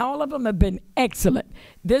 and all of them have been excellent.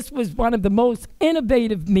 This was one of the most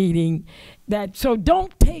innovative meetings. So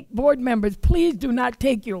don't take, board members, please do not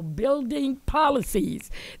take your building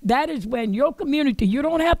policies. That is when your community, you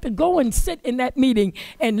don't have to go and sit in that meeting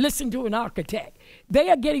and listen to an architect. They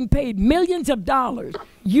are getting paid millions of dollars.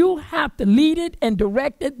 You have to lead it and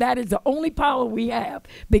direct it. That is the only power we have,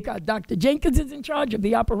 because Dr. Jenkins is in charge of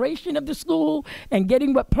the operation of the school and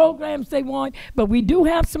getting what programs they want. But we do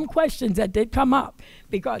have some questions that did come up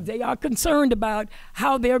because they are concerned about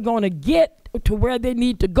how they're going to get to where they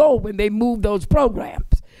need to go when they move those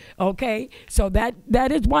programs. Okay, so that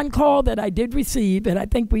is one call that I did receive, and I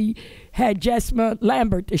think we had Jesma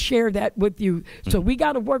Lambert to share that with you. So we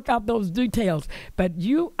got to work out those details. But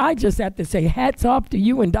I just have to say hats off to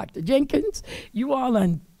you and Dr. Jenkins. You all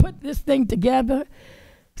put this thing together,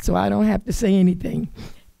 so I don't have to say anything.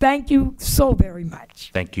 Thank you so very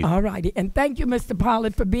much. Thank you. All righty, and thank you, Mr.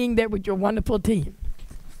 Pollard, for being there with your wonderful team.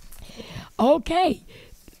 Okay,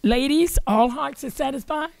 ladies, all hearts are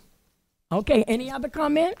satisfied? Okay, any other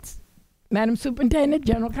comments? Madam Superintendent,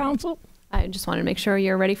 General Counsel? I just want to make sure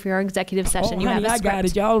you're ready for your executive session. Oh, you honey, have a script. I got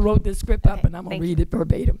it. Y'all wrote the script up, and I'm going to read it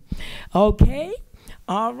verbatim. Okay,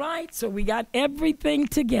 all right, so we got everything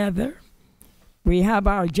together. We have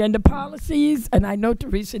our agenda policies, and I know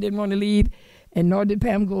Teresa didn't want to leave, and nor did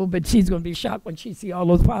Pam Gould, but she's going to be shocked when she sees all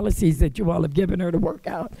those policies that you all have given her to work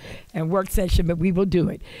out and work session, but we will do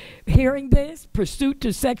it. Hearing this, pursuant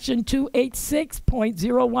to Section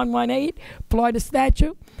 286.0118, Florida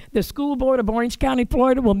statute, the School Board of Orange County,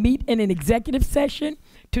 Florida will meet in an executive session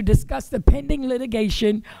to discuss the pending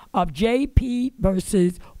litigation of JP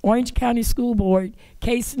versus Orange County School Board,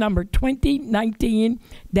 case number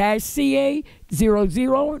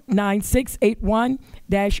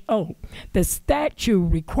 2019-CA009681-0. The statute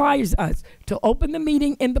requires us to open the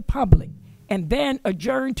meeting in the public and then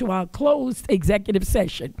adjourn to our closed executive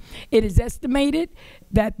session. It is estimated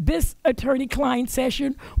that this attorney-client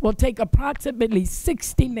session will take approximately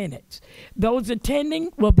 60 minutes. Those attending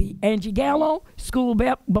will be Angie Gallo, school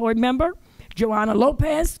board member, Joanna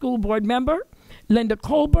Lopez, school board member, Linda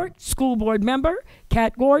Colbert, school board member,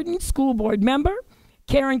 Kat Gordon, school board member,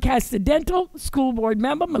 Karen Castadental, school board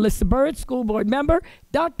member, Melissa Bird, school board member,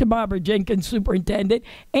 Dr. Barbara Jenkins, superintendent,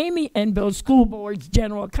 Amy Enville, school board's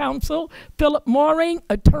general counsel, Philip Mooring,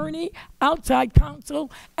 attorney, outside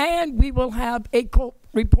counsel, and we will have a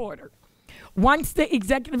co-reporter. Once the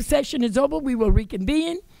executive session is over, we will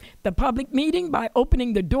reconvene the public meeting by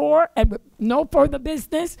opening the door, and with no further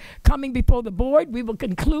business coming before the board, we will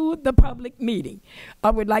conclude the public meeting. I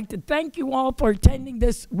would like to thank you all for attending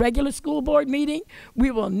this regular school board meeting.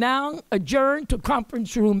 We will now adjourn to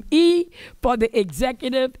conference room E for the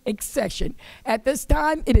executive session. At this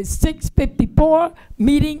time, it is 6:54,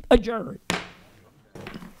 meeting adjourned.